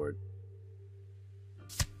alive on board.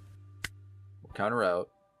 We'll counter out.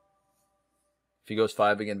 If he goes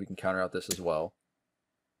 5 again, we can counter out this as well.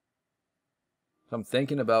 So I'm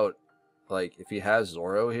thinking about, like, if he has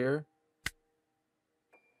Zoro here,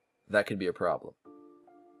 that could be a problem.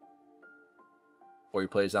 Or he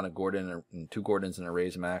plays down a Gordon and 2 Gordons and a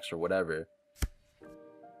Raise Max or whatever.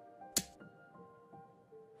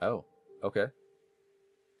 Oh, okay.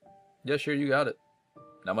 Yeah, sure, you got it.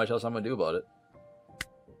 Not much else I'm going to do about it.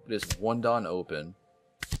 It is 1 Dawn open.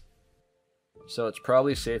 So it's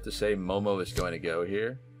probably safe to say Momo is going to go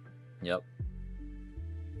here. Yep.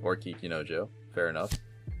 Or Kikinojo. Fair enough.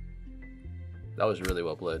 That was really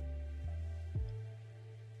well played.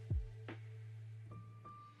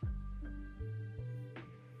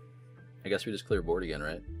 I guess we just clear board again,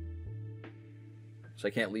 right? So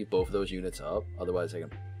I can't leave both of those units up. Otherwise I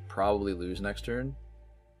can probably lose next turn.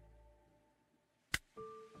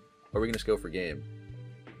 Or we can just go for game.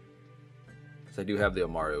 Because I do have the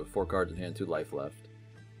Omaru. 4 cards in hand, 2 life left.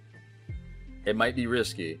 It might be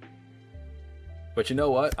risky. But you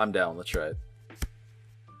know what? I'm down. Let's try it.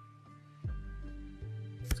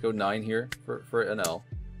 Let's go 9 here for Enel.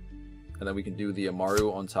 And then we can do the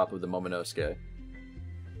Omaru on top of the Momonosuke.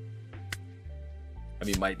 And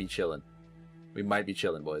we might be chilling. We might be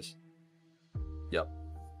chilling, boys. Yep.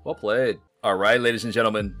 Well played. Alright, ladies and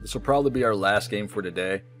gentlemen. This will probably be our last game for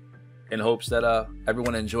today. In hopes that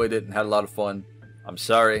everyone enjoyed it and had a lot of fun. I'm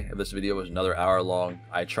sorry if this video was another hour long.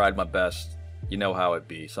 I tried my best. You know how it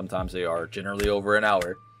be. Sometimes they are generally over an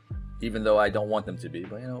hour. Even though I don't want them to be.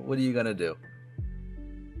 But you know, what are you gonna do?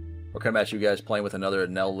 We're coming at you guys playing with another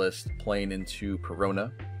Enel list. Playing into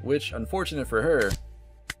Perona. Which, unfortunate for her,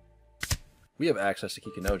 we have access to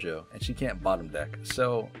Kikinojo. And she can't bottom deck.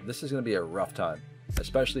 So this is gonna be a rough time.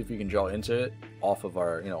 Especially if you can draw into it off of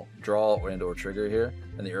our, draw and or trigger here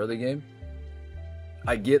in the early game.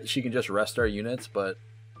 I get she can just rest our units, but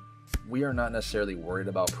we are not necessarily worried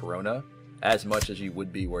about Perona as much as you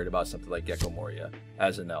would be worried about something like Gecko Moria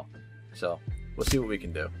as Enel. So we'll see what we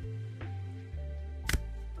can do.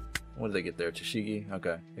 What did they get there? Tashigi?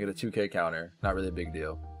 Okay. They get a 2k counter. Not really a big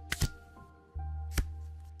deal.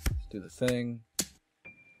 Let's do the thing.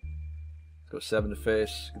 Go 7 to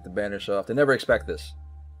face, get the banish off. They never expect this.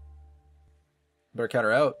 Better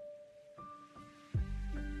counter out.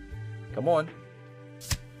 Come on.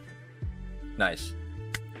 Nice.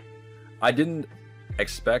 I didn't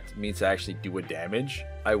expect me to actually do a damage.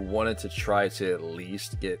 I wanted to try to at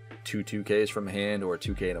least get 2 2Ks from hand or a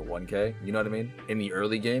 2K and a 1K. You know what I mean? In the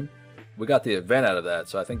early game. We got the event out of that,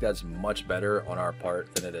 so I think that's much better on our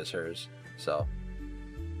part than it is hers. So,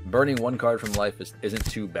 Burning one card from life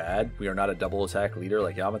isn't too bad. We are not a double attack leader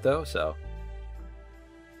like Yamato, so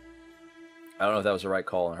I don't know if that was the right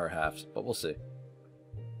call on her halves, but we'll see.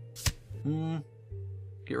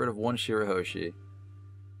 Get rid of one Shirahoshi.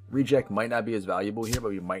 Reject might not be as valuable here,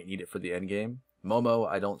 but we might need it for the end game. Momo,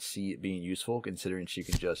 I don't see it being useful, considering she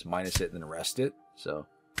can just minus it and then rest it. So,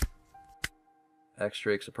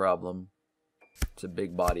 X-Drake's a problem. It's a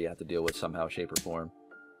big body I have to deal with somehow, shape, or form.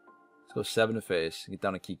 Let's go 7 to face, get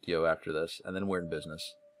down to Kikyo after this, and then we're in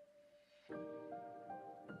business.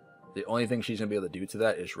 The only thing she's going to be able to do to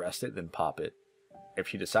that is rest it, then pop it. If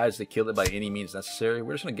she decides to kill it by any means necessary,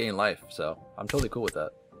 we're just going to gain life, so I'm totally cool with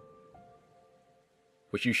that.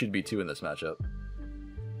 Which you should be too in this matchup.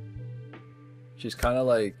 She's kind of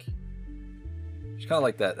like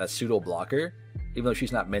that pseudo blocker, even though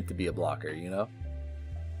she's not meant to be a blocker, you know?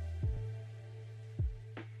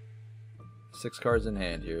 6 cards in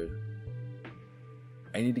hand here.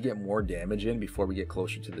 I need to get more damage in before we get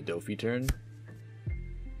closer to the Dofi turn.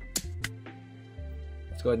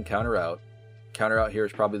 Let's go ahead and counter out. Counter out here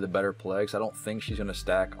is probably the better play, because I don't think she's going to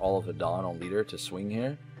stack all of the Dawn on leader to swing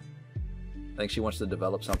here. I think she wants to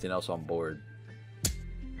develop something else on board.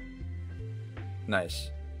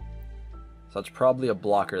 Nice. So it's probably a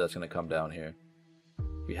blocker that's going to come down here.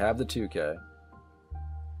 We have the 2K.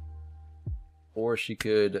 Or she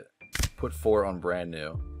could put 4 on brand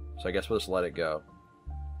new. So I guess we'll just let it go.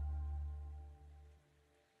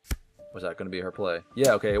 Was that going to be her play?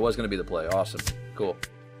 Yeah, okay, it was going to be the play. Awesome. Cool.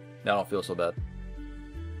 Now I don't feel so bad.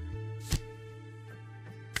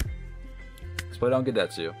 Let's play down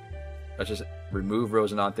Gadetsu. Let's just remove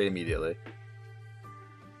Rosinante immediately.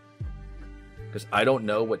 Because I don't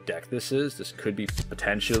know what deck this is. This could be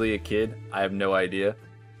potentially a kid. I have no idea.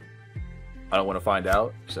 I don't want to find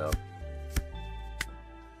out, so.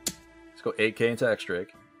 Let's go 8K into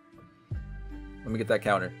X-Drake. Let me get that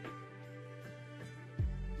counter.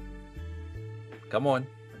 Come on.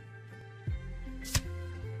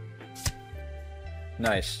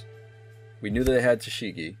 Nice. We knew that they had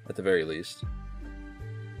Tashigi, at the very least.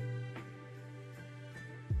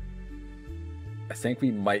 I think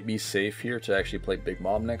we might be safe here to actually play Big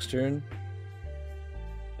Mom next turn.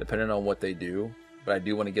 Depending on what they do. But I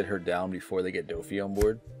do want to get her down before they get Dofi on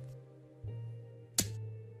board.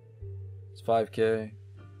 It's 5K.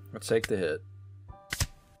 Let's take the hit.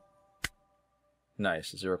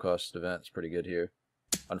 Nice. Zero cost event is pretty good here.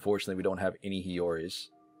 Unfortunately, we don't have any Hioris.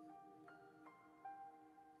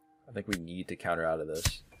 I think we need to counter out of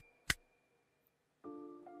this.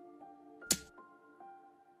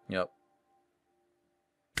 Yep.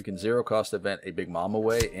 We can zero cost event a Big Mom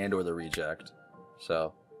away and or the reject.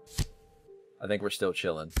 So, I think we're still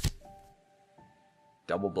chilling.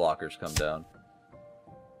 Double blockers come down.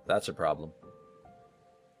 That's a problem.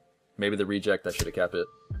 Maybe the reject, I should have kept it.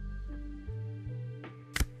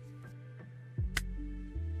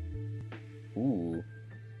 Ooh.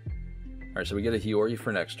 Alright, so we get a Hiyori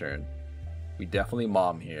for next turn. We definitely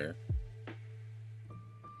Mom here.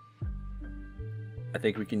 I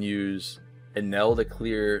think we can use Enel to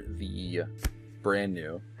clear the brand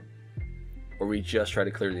new. Or we just try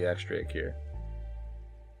to clear the X-Drake here.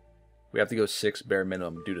 We have to go 6 bare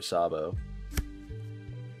minimum due to Sabo.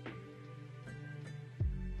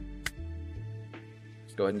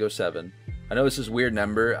 Let's go ahead and go 7. I know this is a weird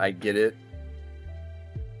number, I get it.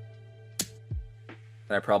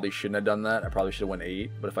 And I probably shouldn't have done that. I probably should have went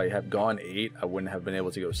 8. But if I had gone 8, I wouldn't have been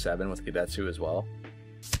able to go 7 with Gadetsu as well.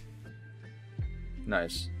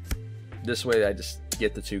 Nice. This way I just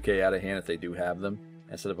get the 2K out of hand if they do have them,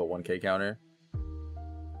 instead of a 1K counter.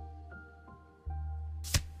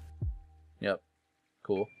 Yep.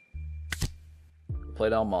 Cool. Play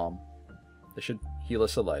down Mom. They should heal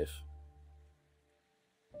us a life.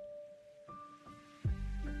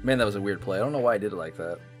 Man, that was a weird play. I don't know why I did it like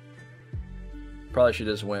that. Probably should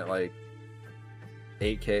just went like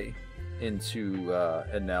 8K into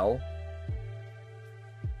Enel.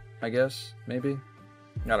 I guess, maybe?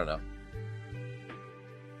 I don't know.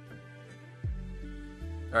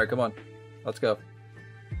 Alright, come on. Let's go.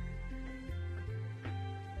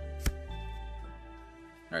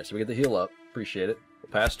 Alright, so we get the heal up. Appreciate it.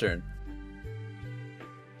 We'll pass turn.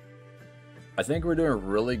 I think we're doing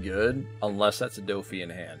really good, unless that's a Dofi in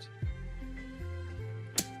hand.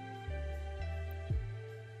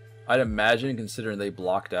 I'd imagine, considering they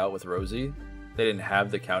blocked out with Rosie, they didn't have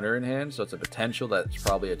the counter in hand, so it's a potential that it's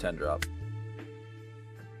probably a 10 drop.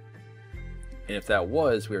 And if that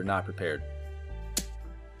was, we were not prepared.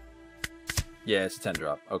 Yeah, it's a 10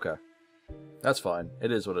 drop. Okay. That's fine.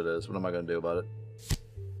 It is what it is. What am I going to do about it?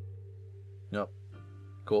 Nope.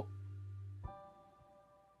 Cool.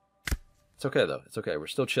 It's okay, though. It's okay. We're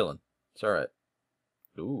still chilling. It's alright.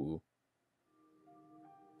 Ooh.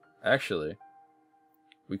 Actually,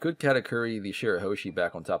 we could Katakuri the Shirahoshi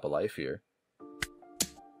back on top of life here.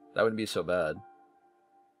 That wouldn't be so bad.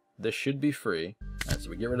 This should be free. Alright, so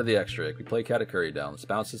we get rid of the extra. We play Katakuri down. Let's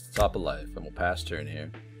bounce this to top of life, and we'll pass turn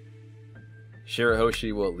here.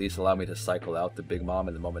 Shirahoshi will at least allow me to cycle out the Big Mom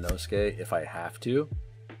and the Momonosuke if I have to.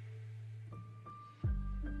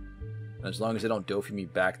 And as long as they don't Dofi me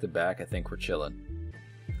back to back, I think we're chilling.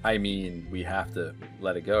 I mean, we have to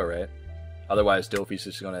let it go, right? Otherwise, Dofi's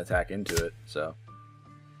just going to attack into it, so.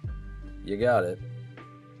 You got it.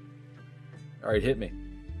 Alright, hit me.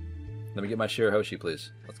 Let me get my Shirahoshi,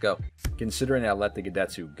 please. Let's go. Considering I let the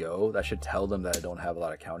Gedetsu go, that should tell them that I don't have a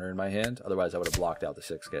lot of counter in my hand. Otherwise, I would have blocked out the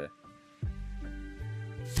 6K.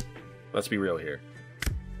 Let's be real here.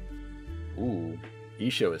 Ooh,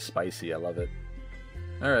 Isho is spicy. I love it.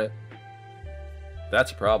 Alright.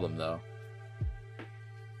 That's a problem, though.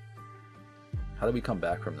 How do we come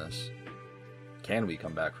back from this? Can we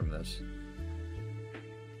come back from this?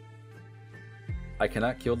 I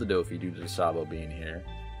cannot kill the Dofi due to the Sabo being here.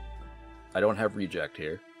 I don't have reject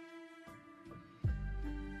here.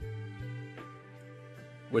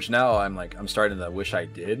 Which now I'm starting to wish I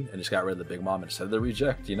did and just got rid of the Big Mom instead of the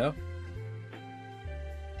reject, you know?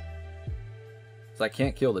 So I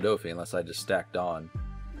can't kill the Dofi unless I just stack Dawn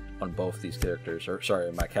on both these characters. Or,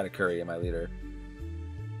 sorry, my Katakuri and my leader.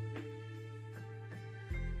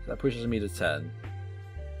 So that pushes me to 10.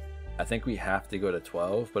 I think we have to go to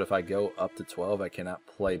 12, but if I go up to 12, I cannot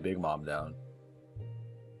play Big Mom down.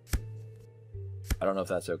 I don't know if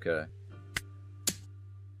that's okay.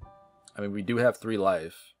 I mean, we do have 3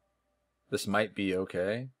 life. This might be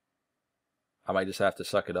okay. I might just have to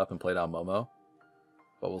suck it up and play down Momo.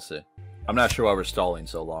 But we'll see. I'm not sure why we're stalling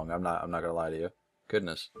so long. I'm not gonna lie to you.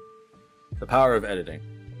 Goodness. The power of editing.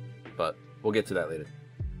 But we'll get to that later.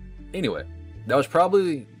 Anyway, that was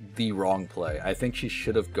probably the wrong play. I think she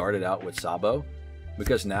should have guarded out with Sabo.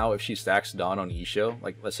 Because now if she stacks Dawn on Isho,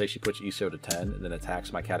 like let's say she puts Isho to 10 and then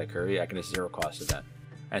attacks my Katakuri, I can just 0-cost event.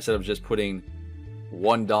 And instead of just putting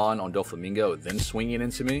 1 Dawn on Doflamingo, then swinging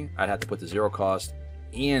into me, I'd have to put the 0-cost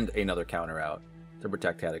and another counter out to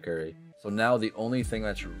protect Katakuri. So now the only thing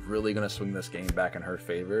that's really going to swing this game back in her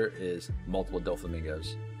favor is multiple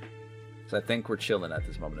Doflamingos. So I think we're chilling at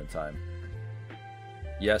this moment in time.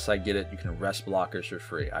 Yes, I get it. You can rest blockers for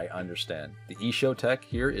free. I understand. The Isho tech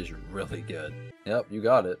here is really good. Yep, you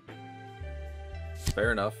got it.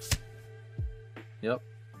 Fair enough. Yep.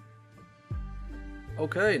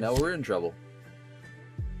 Okay, now we're in trouble.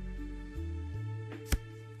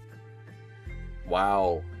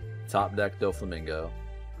 Wow. Top deck Doflamingo.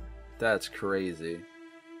 That's crazy.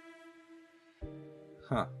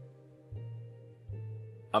 Huh.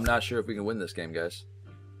 I'm not sure if we can win this game, guys.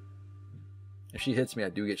 If she hits me, I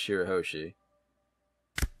do get Shirahoshi.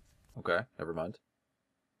 Okay, never mind.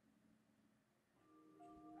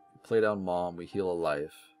 Play down Mom, we heal a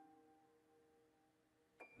life.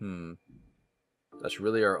 That's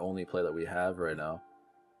really our only play that we have right now.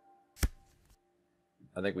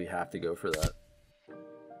 I think we have to go for that.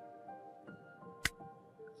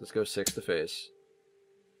 Let's go 6 to face.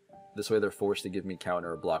 This way they're forced to give me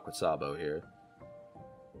counter or block with Sabo here.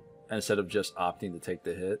 And instead of just opting to take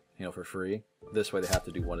the hit, you know, for free, this way they have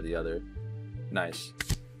to do one or the other. Nice.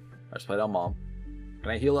 Let's play down Mom.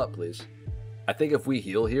 Can I heal up, please? I think if we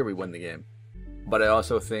heal here, we win the game. But I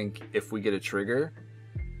also think if we get a trigger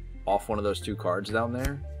off one of those 2 cards down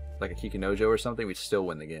there, like a Kikinojo or something, we still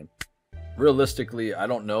win the game. Realistically, I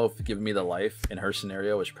don't know if giving me the life in her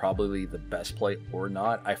scenario is probably the best play or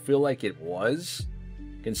not. I feel like it was,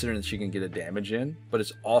 considering that she can get a damage in, but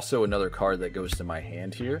it's also another card that goes to my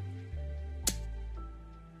hand here.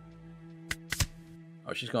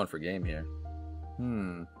 Oh, she's going for game here.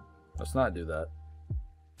 Let's not do that.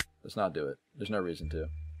 Let's not do it. There's no reason to.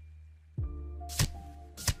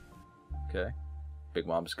 Okay. Big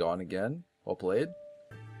Mom's gone again. Well played.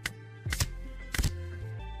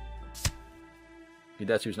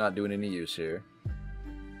 Hidetsu's not doing any use here.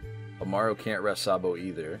 Amaru can't rest Sabo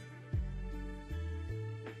either.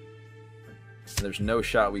 And there's no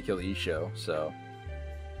shot we kill Isho, so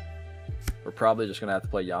we're probably just going to have to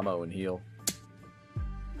play Yamo and heal.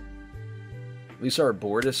 At least our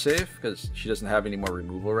board is safe, because she doesn't have any more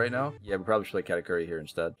removal right now. Yeah, we probably should play Katakuri here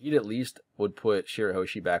instead. He'd at least would put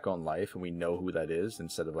Shirahoshi back on life, and we know who that is,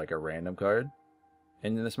 instead of like a random card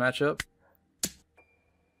in this matchup.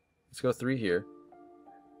 Let's go 3 here.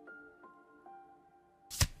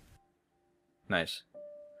 Nice.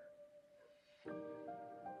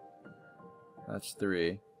 That's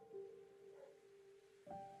 3.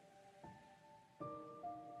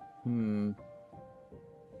 I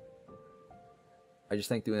just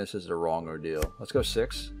think doing this is the wrong ordeal. Let's go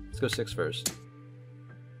 6. Let's go 6 first.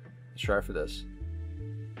 Let's try for this.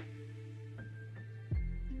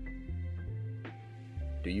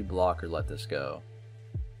 Do you block or let this go?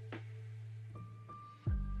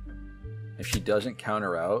 If she doesn't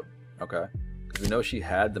counter out, okay. Because we know she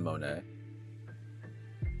had the Monet.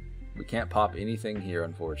 We can't pop anything here,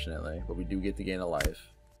 unfortunately, but we do get to gain a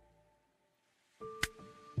life.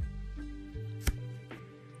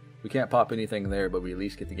 We can't pop anything there, but we at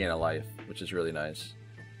least get to gain a life, which is really nice.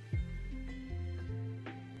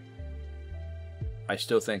 I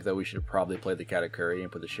still think that we should probably play the Katakuri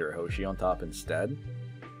and put the Shirahoshi on top instead.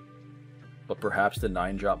 But perhaps the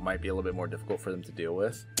 9-drop might be a little bit more difficult for them to deal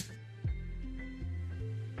with.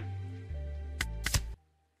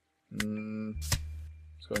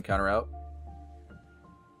 Let's go and counter out.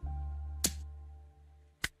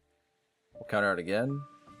 We'll counter out again.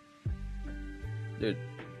 Dude,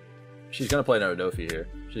 she's going to play another Dofi here.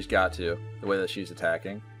 She's got to, the way that she's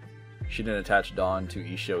attacking. She didn't attach Dawn to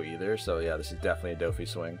Isho either, so yeah, this is definitely a Dofi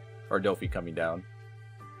swing. Or Dofi coming down.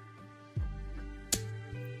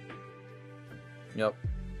 Yep.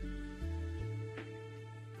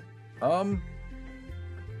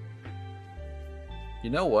 You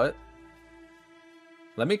know what?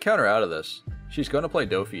 Let me counter out of this. She's going to play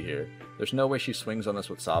Dofi here. There's no way she swings on this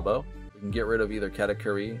with Sabo. We can get rid of either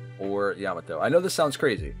Katakuri or Yamato. I know this sounds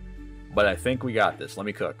crazy, but I think we got this. Let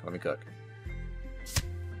me cook. Let me cook.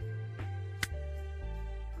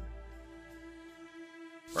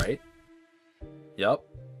 Right? Yep.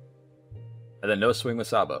 And then no swing with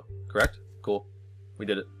Sabo. Correct? Cool. We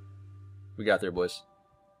did it. We got there, boys.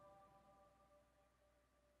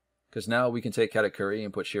 Because now we can take Katakuri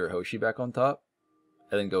and put Shirahoshi back on top.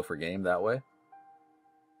 And then go for game that way.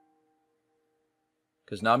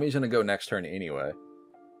 Because Nami's going to go next turn anyway.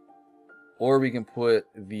 Or we can put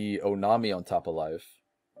the Onami on top of life.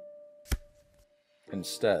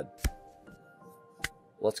 Instead.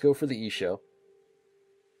 Let's go for the Isho.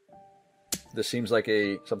 This seems like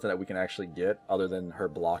something that we can actually get other than her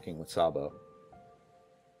blocking with Sabo.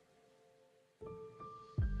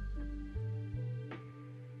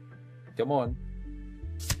 Come on.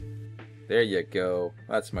 There you go.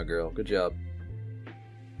 That's my girl. Good job.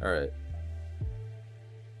 Alright.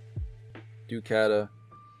 Ducata.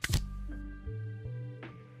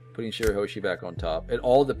 Putting Shirahoshi back on top. It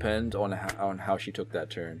all depends on how she took that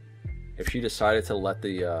turn. If she decided to let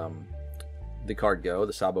the card go,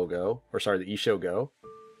 the Sabo go, or sorry, the Isho go,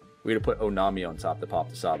 we'd have put Onami on top to pop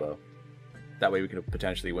the Sabo. That way we could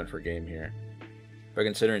potentially win for game here. But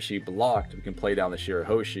considering she blocked, we can play down the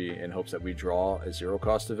Shirahoshi in hopes that we draw a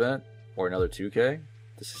 0-cost event or another 2k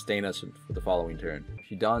to sustain us for the following turn. If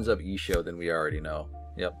she dons up Isho, then we already know.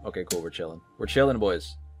 Yep, okay, cool, we're chilling. We're chilling,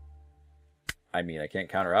 boys. I mean, I can't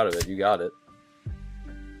counter out of it, you got it.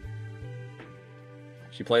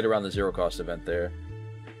 She played around the 0-cost event there,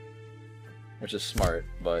 which is smart,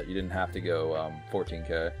 but you didn't have to go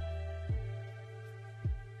 14k.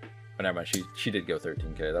 But never mind, she did go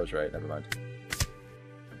 13k, that was right, never mind.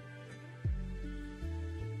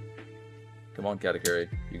 Come on, Katakuri.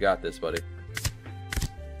 You got this, buddy.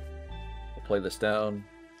 We'll play this down.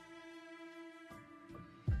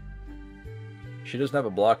 She doesn't have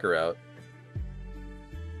a blocker out.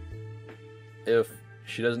 If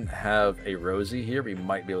she doesn't have a Rosie here, we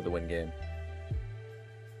might be able to win game.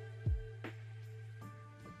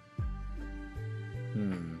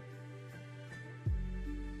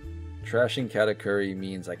 Trashing Katakuri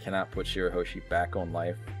means I cannot put Shirahoshi back on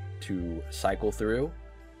life to cycle through.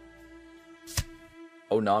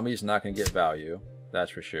 Onami's not going to get value,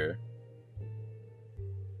 that's for sure.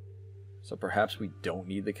 So perhaps we don't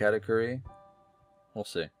need the Katakuri. We'll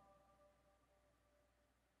see.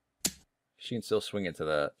 She can still swing into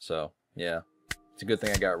that, so yeah. It's a good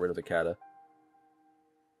thing I got rid of the Kata.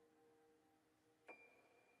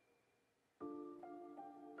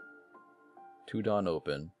 Two Dawn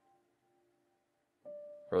open.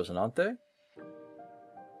 Rosinante?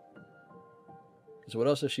 So what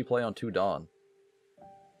else does she play on 2 Dawn?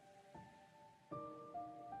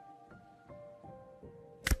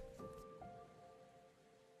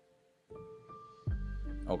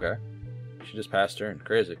 Okay. She just passed turn.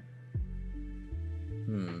 Crazy.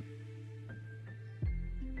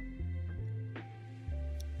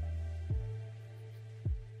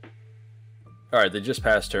 Alright, they just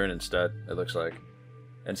passed turn instead, it looks like.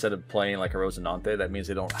 Instead of playing like a Rosinante, that means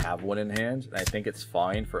they don't have one in hand. And I think it's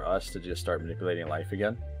fine for us to just start manipulating life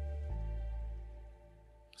again.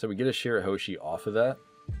 So we get a Shirahoshi off of that.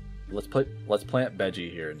 Let's plant Beji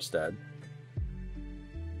here instead.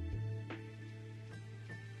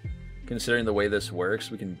 considering the way this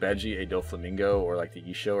works, we can Veggie a Doflamingo or like the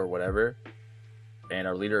Isho or whatever, and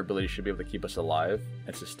our leader ability should be able to keep us alive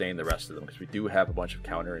and sustain the rest of them, because we do have a bunch of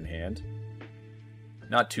counter in hand.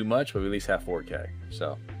 Not too much, but we at least have 4k,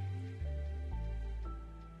 so.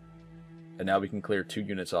 And now we can clear 2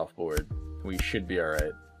 units off board. We should be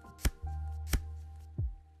alright.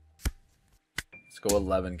 Let's go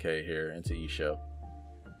 11k here into Isho.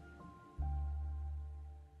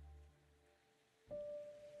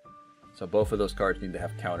 So both of those cards need to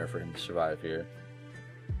have counter for him to survive here.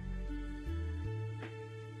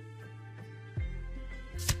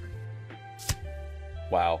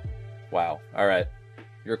 Wow. Wow. Alright.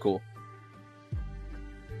 You're cool.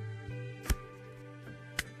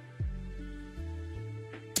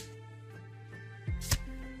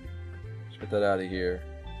 Let's get that out of here.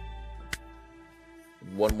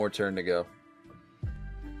 One more turn to go.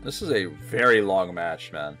 This is a very long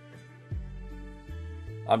match, man.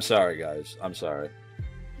 I'm sorry, guys. I'm sorry.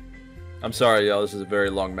 I'm sorry, y'all. This is a very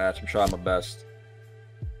long match. I'm trying my best.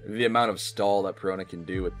 The amount of stall that Perona can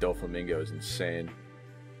do with Doflamingo is insane.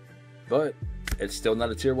 But it's still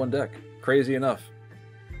not a tier 1 deck. Crazy enough.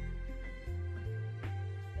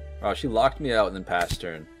 Oh, she locked me out and then passed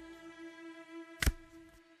turn.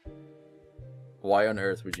 Why on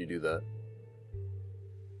earth would you do that?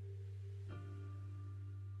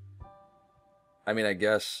 I mean, I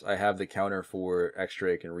guess I have the counter for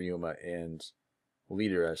X-Drake and Ryuma and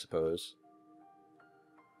Leader, I suppose.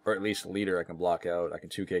 Or at least Leader I can block out. I can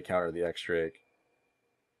 2k counter the X-Drake.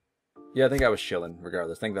 Yeah, I think I was chilling,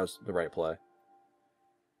 regardless. I think that was the right play.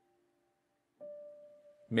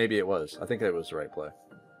 Maybe it was. I think it was the right play.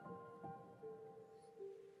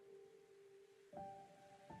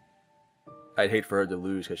 I'd hate for her to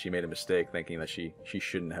lose because she made a mistake thinking that she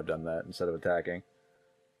shouldn't have done that instead of attacking.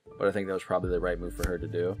 But I think that was probably the right move for her to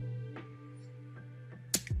do.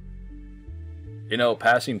 You know,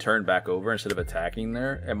 passing turn back over instead of attacking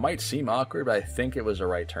there, it might seem awkward, but I think it was the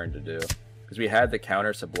right turn to do. Because we had the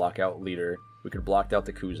counters to block out Leader. We could block out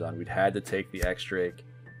the Kuzan. We'd had to take the X-Drake.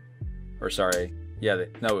 Or sorry. Yeah,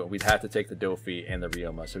 no, we'd have to take the Dofi and the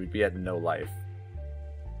Ryoma. So we'd be at no life.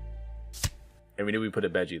 And we knew we put a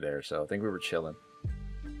Veggie there, so I think we were chilling.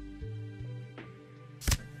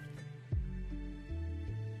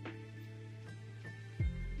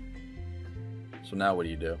 So now what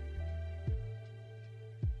do?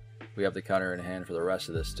 We have the counter in hand for the rest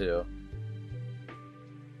of this too.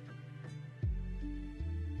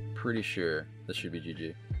 Pretty sure this should be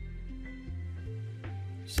GG.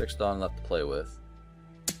 6 Dawn left to play with.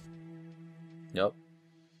 Yep.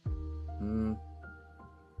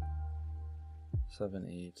 7,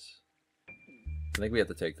 8. I think we have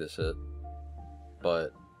to take this hit.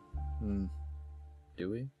 But, do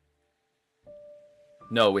we?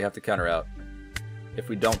 No, we have to counter out. If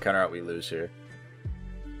we don't counter out, we lose here.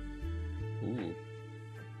 Ooh.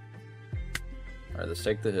 Alright, let's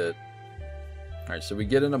take the hit. Alright, so we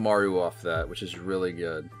get an Amaru off that, which is really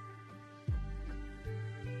good.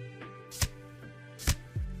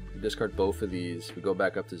 We discard both of these. We go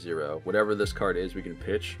back up to 0. Whatever this card is, we can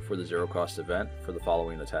pitch for the 0 cost event for the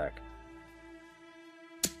following attack.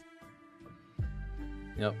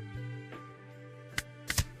 Yep.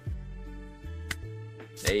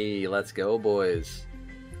 Hey, let's go, boys.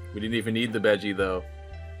 We didn't even need the Veggie, though.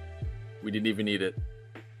 We didn't even need it.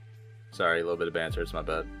 Sorry, a little bit of banter. It's my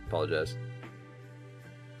bad. Apologize.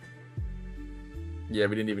 Yeah,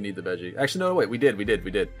 we didn't even need the Veggie. Actually, no, wait. We did.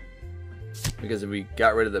 Because if we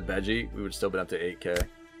got rid of the Veggie, we would still been up to 8k.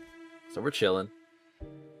 So we're chilling.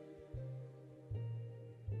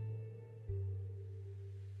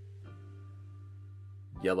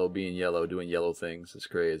 Yellow being yellow, doing yellow things. It's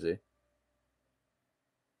crazy.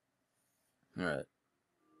 Alright.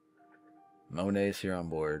 Monet's here on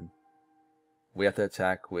board. We have to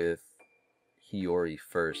attack with Hiyori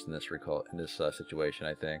first in this situation,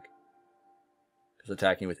 I think. Because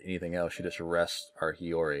attacking with anything else should just rest our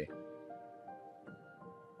Hiyori.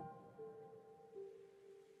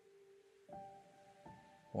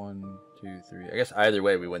 One, two, three. I guess either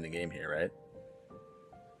way we win the game here, right?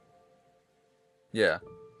 Yeah.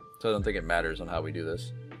 So I don't think it matters on how we do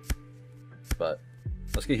this. But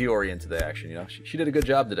let's get Hiyori into the action, you know? She did a good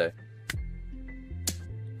job today.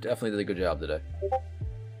 Definitely did a good job today.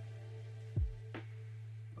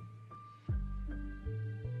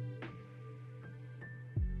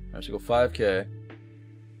 Alright, so go 5k.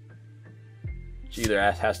 She either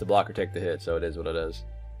has to block or take the hit, so it is what it is.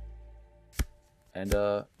 And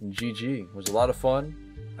GG. It was a lot of fun.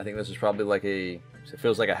 I think this is probably like it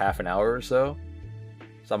feels like a half an hour or so.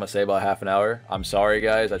 So I'm gonna say about half an hour. I'm sorry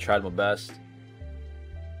guys, I tried my best.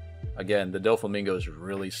 Again, the Doflamingos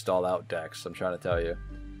really stall out decks, I'm trying to tell you.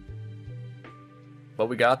 But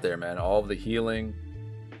we got there, man. All of the healing.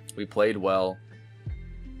 We played well.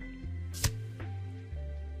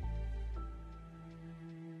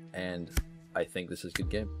 And I think this is a good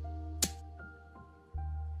game.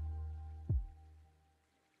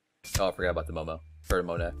 Oh, I forgot about the Momo. Or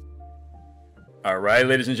Monet. Alright,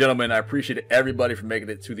 ladies and gentlemen, I appreciate everybody for making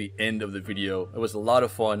it to the end of the video. It was a lot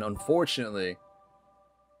of fun. Unfortunately,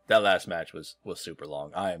 that last match was super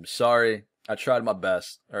long. I am sorry. I tried my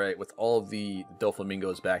best. Alright, with all of the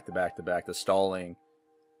Doflamingos back to back to back, the stalling.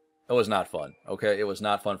 It was not fun. Okay, it was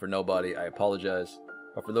not fun for nobody. I apologize.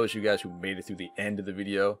 But for those of you guys who made it through the end of the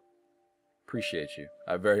video, appreciate you.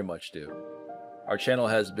 I very much do. Our channel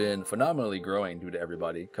has been phenomenally growing due to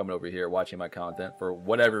everybody coming over here watching my content for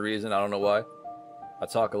whatever reason. I don't know why. I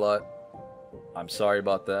talk a lot. I'm sorry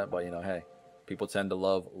about that, but you know, hey, people tend to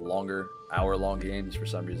love longer, hour-long games for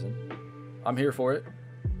some reason. I'm here for it.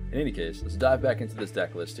 In any case, let's dive back into this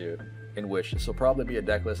deck list here, in which this will probably be a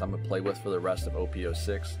deck list I'm going to play with for the rest of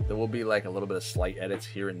OPO6. There will be like a little bit of slight edits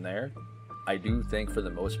here and there. I do think for the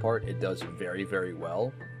most part it does very, very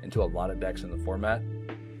well into a lot of decks in the format.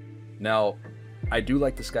 Now, I do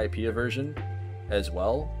like the Skypiea version as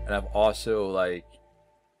well, and I've also like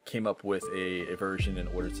came up with a version in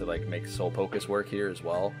order to like make Soul Focus work here as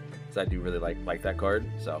well, because I do really like that card.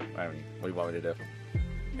 So I mean, what do you want me to do?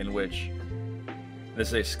 In which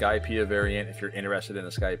this is a Skypiea variant. If you're interested in a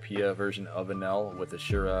Skypiea version of Enel with the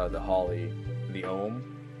Shura, the Holly, the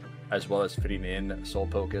Ohm, as well as fitting in Soul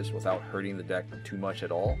Focus without hurting the deck too much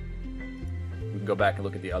at all. We can go back and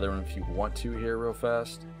look at the other one if you want to here real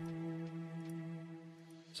fast.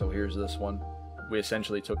 So here's this one. We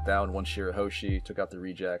essentially took down one Shirahoshi, took out the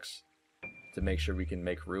rejects to make sure we can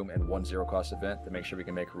make room, and one zero cost event to make sure we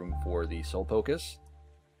can make room for the Soul Focus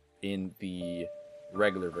in the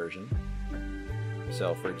regular version.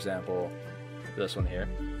 So for example, this one here.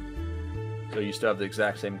 So you still have the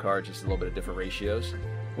exact same cards, just a little bit of different ratios,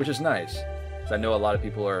 which is nice. So I know a lot of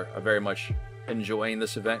people are very much enjoying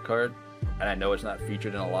this event card, and I know it's not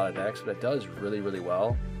featured in a lot of decks, but it does really, really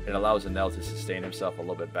well. It allows Enel to sustain himself a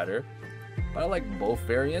little bit better. But I like both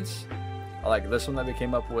variants. I like this one that we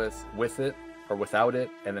came up with it, or without it,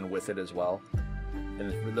 and then with it as well.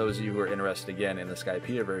 And for those of you who are interested again in the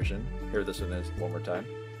Skypiea version, here this one is one more time.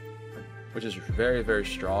 Which is very, very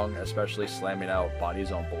strong, especially slamming out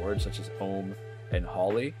bodies on board, such as Ohm and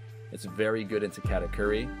Holly. It's very good into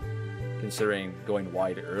Katakuri, considering going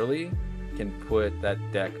wide early can put that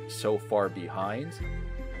deck so far behind.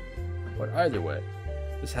 But either way,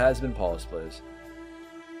 this has been Pawseplays.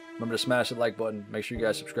 Remember to smash the like button, make sure you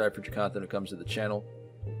guys subscribe for your content when it comes to the channel,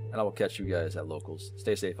 and I will catch you guys at locals.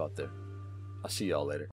 Stay safe out there. I'll see y'all later.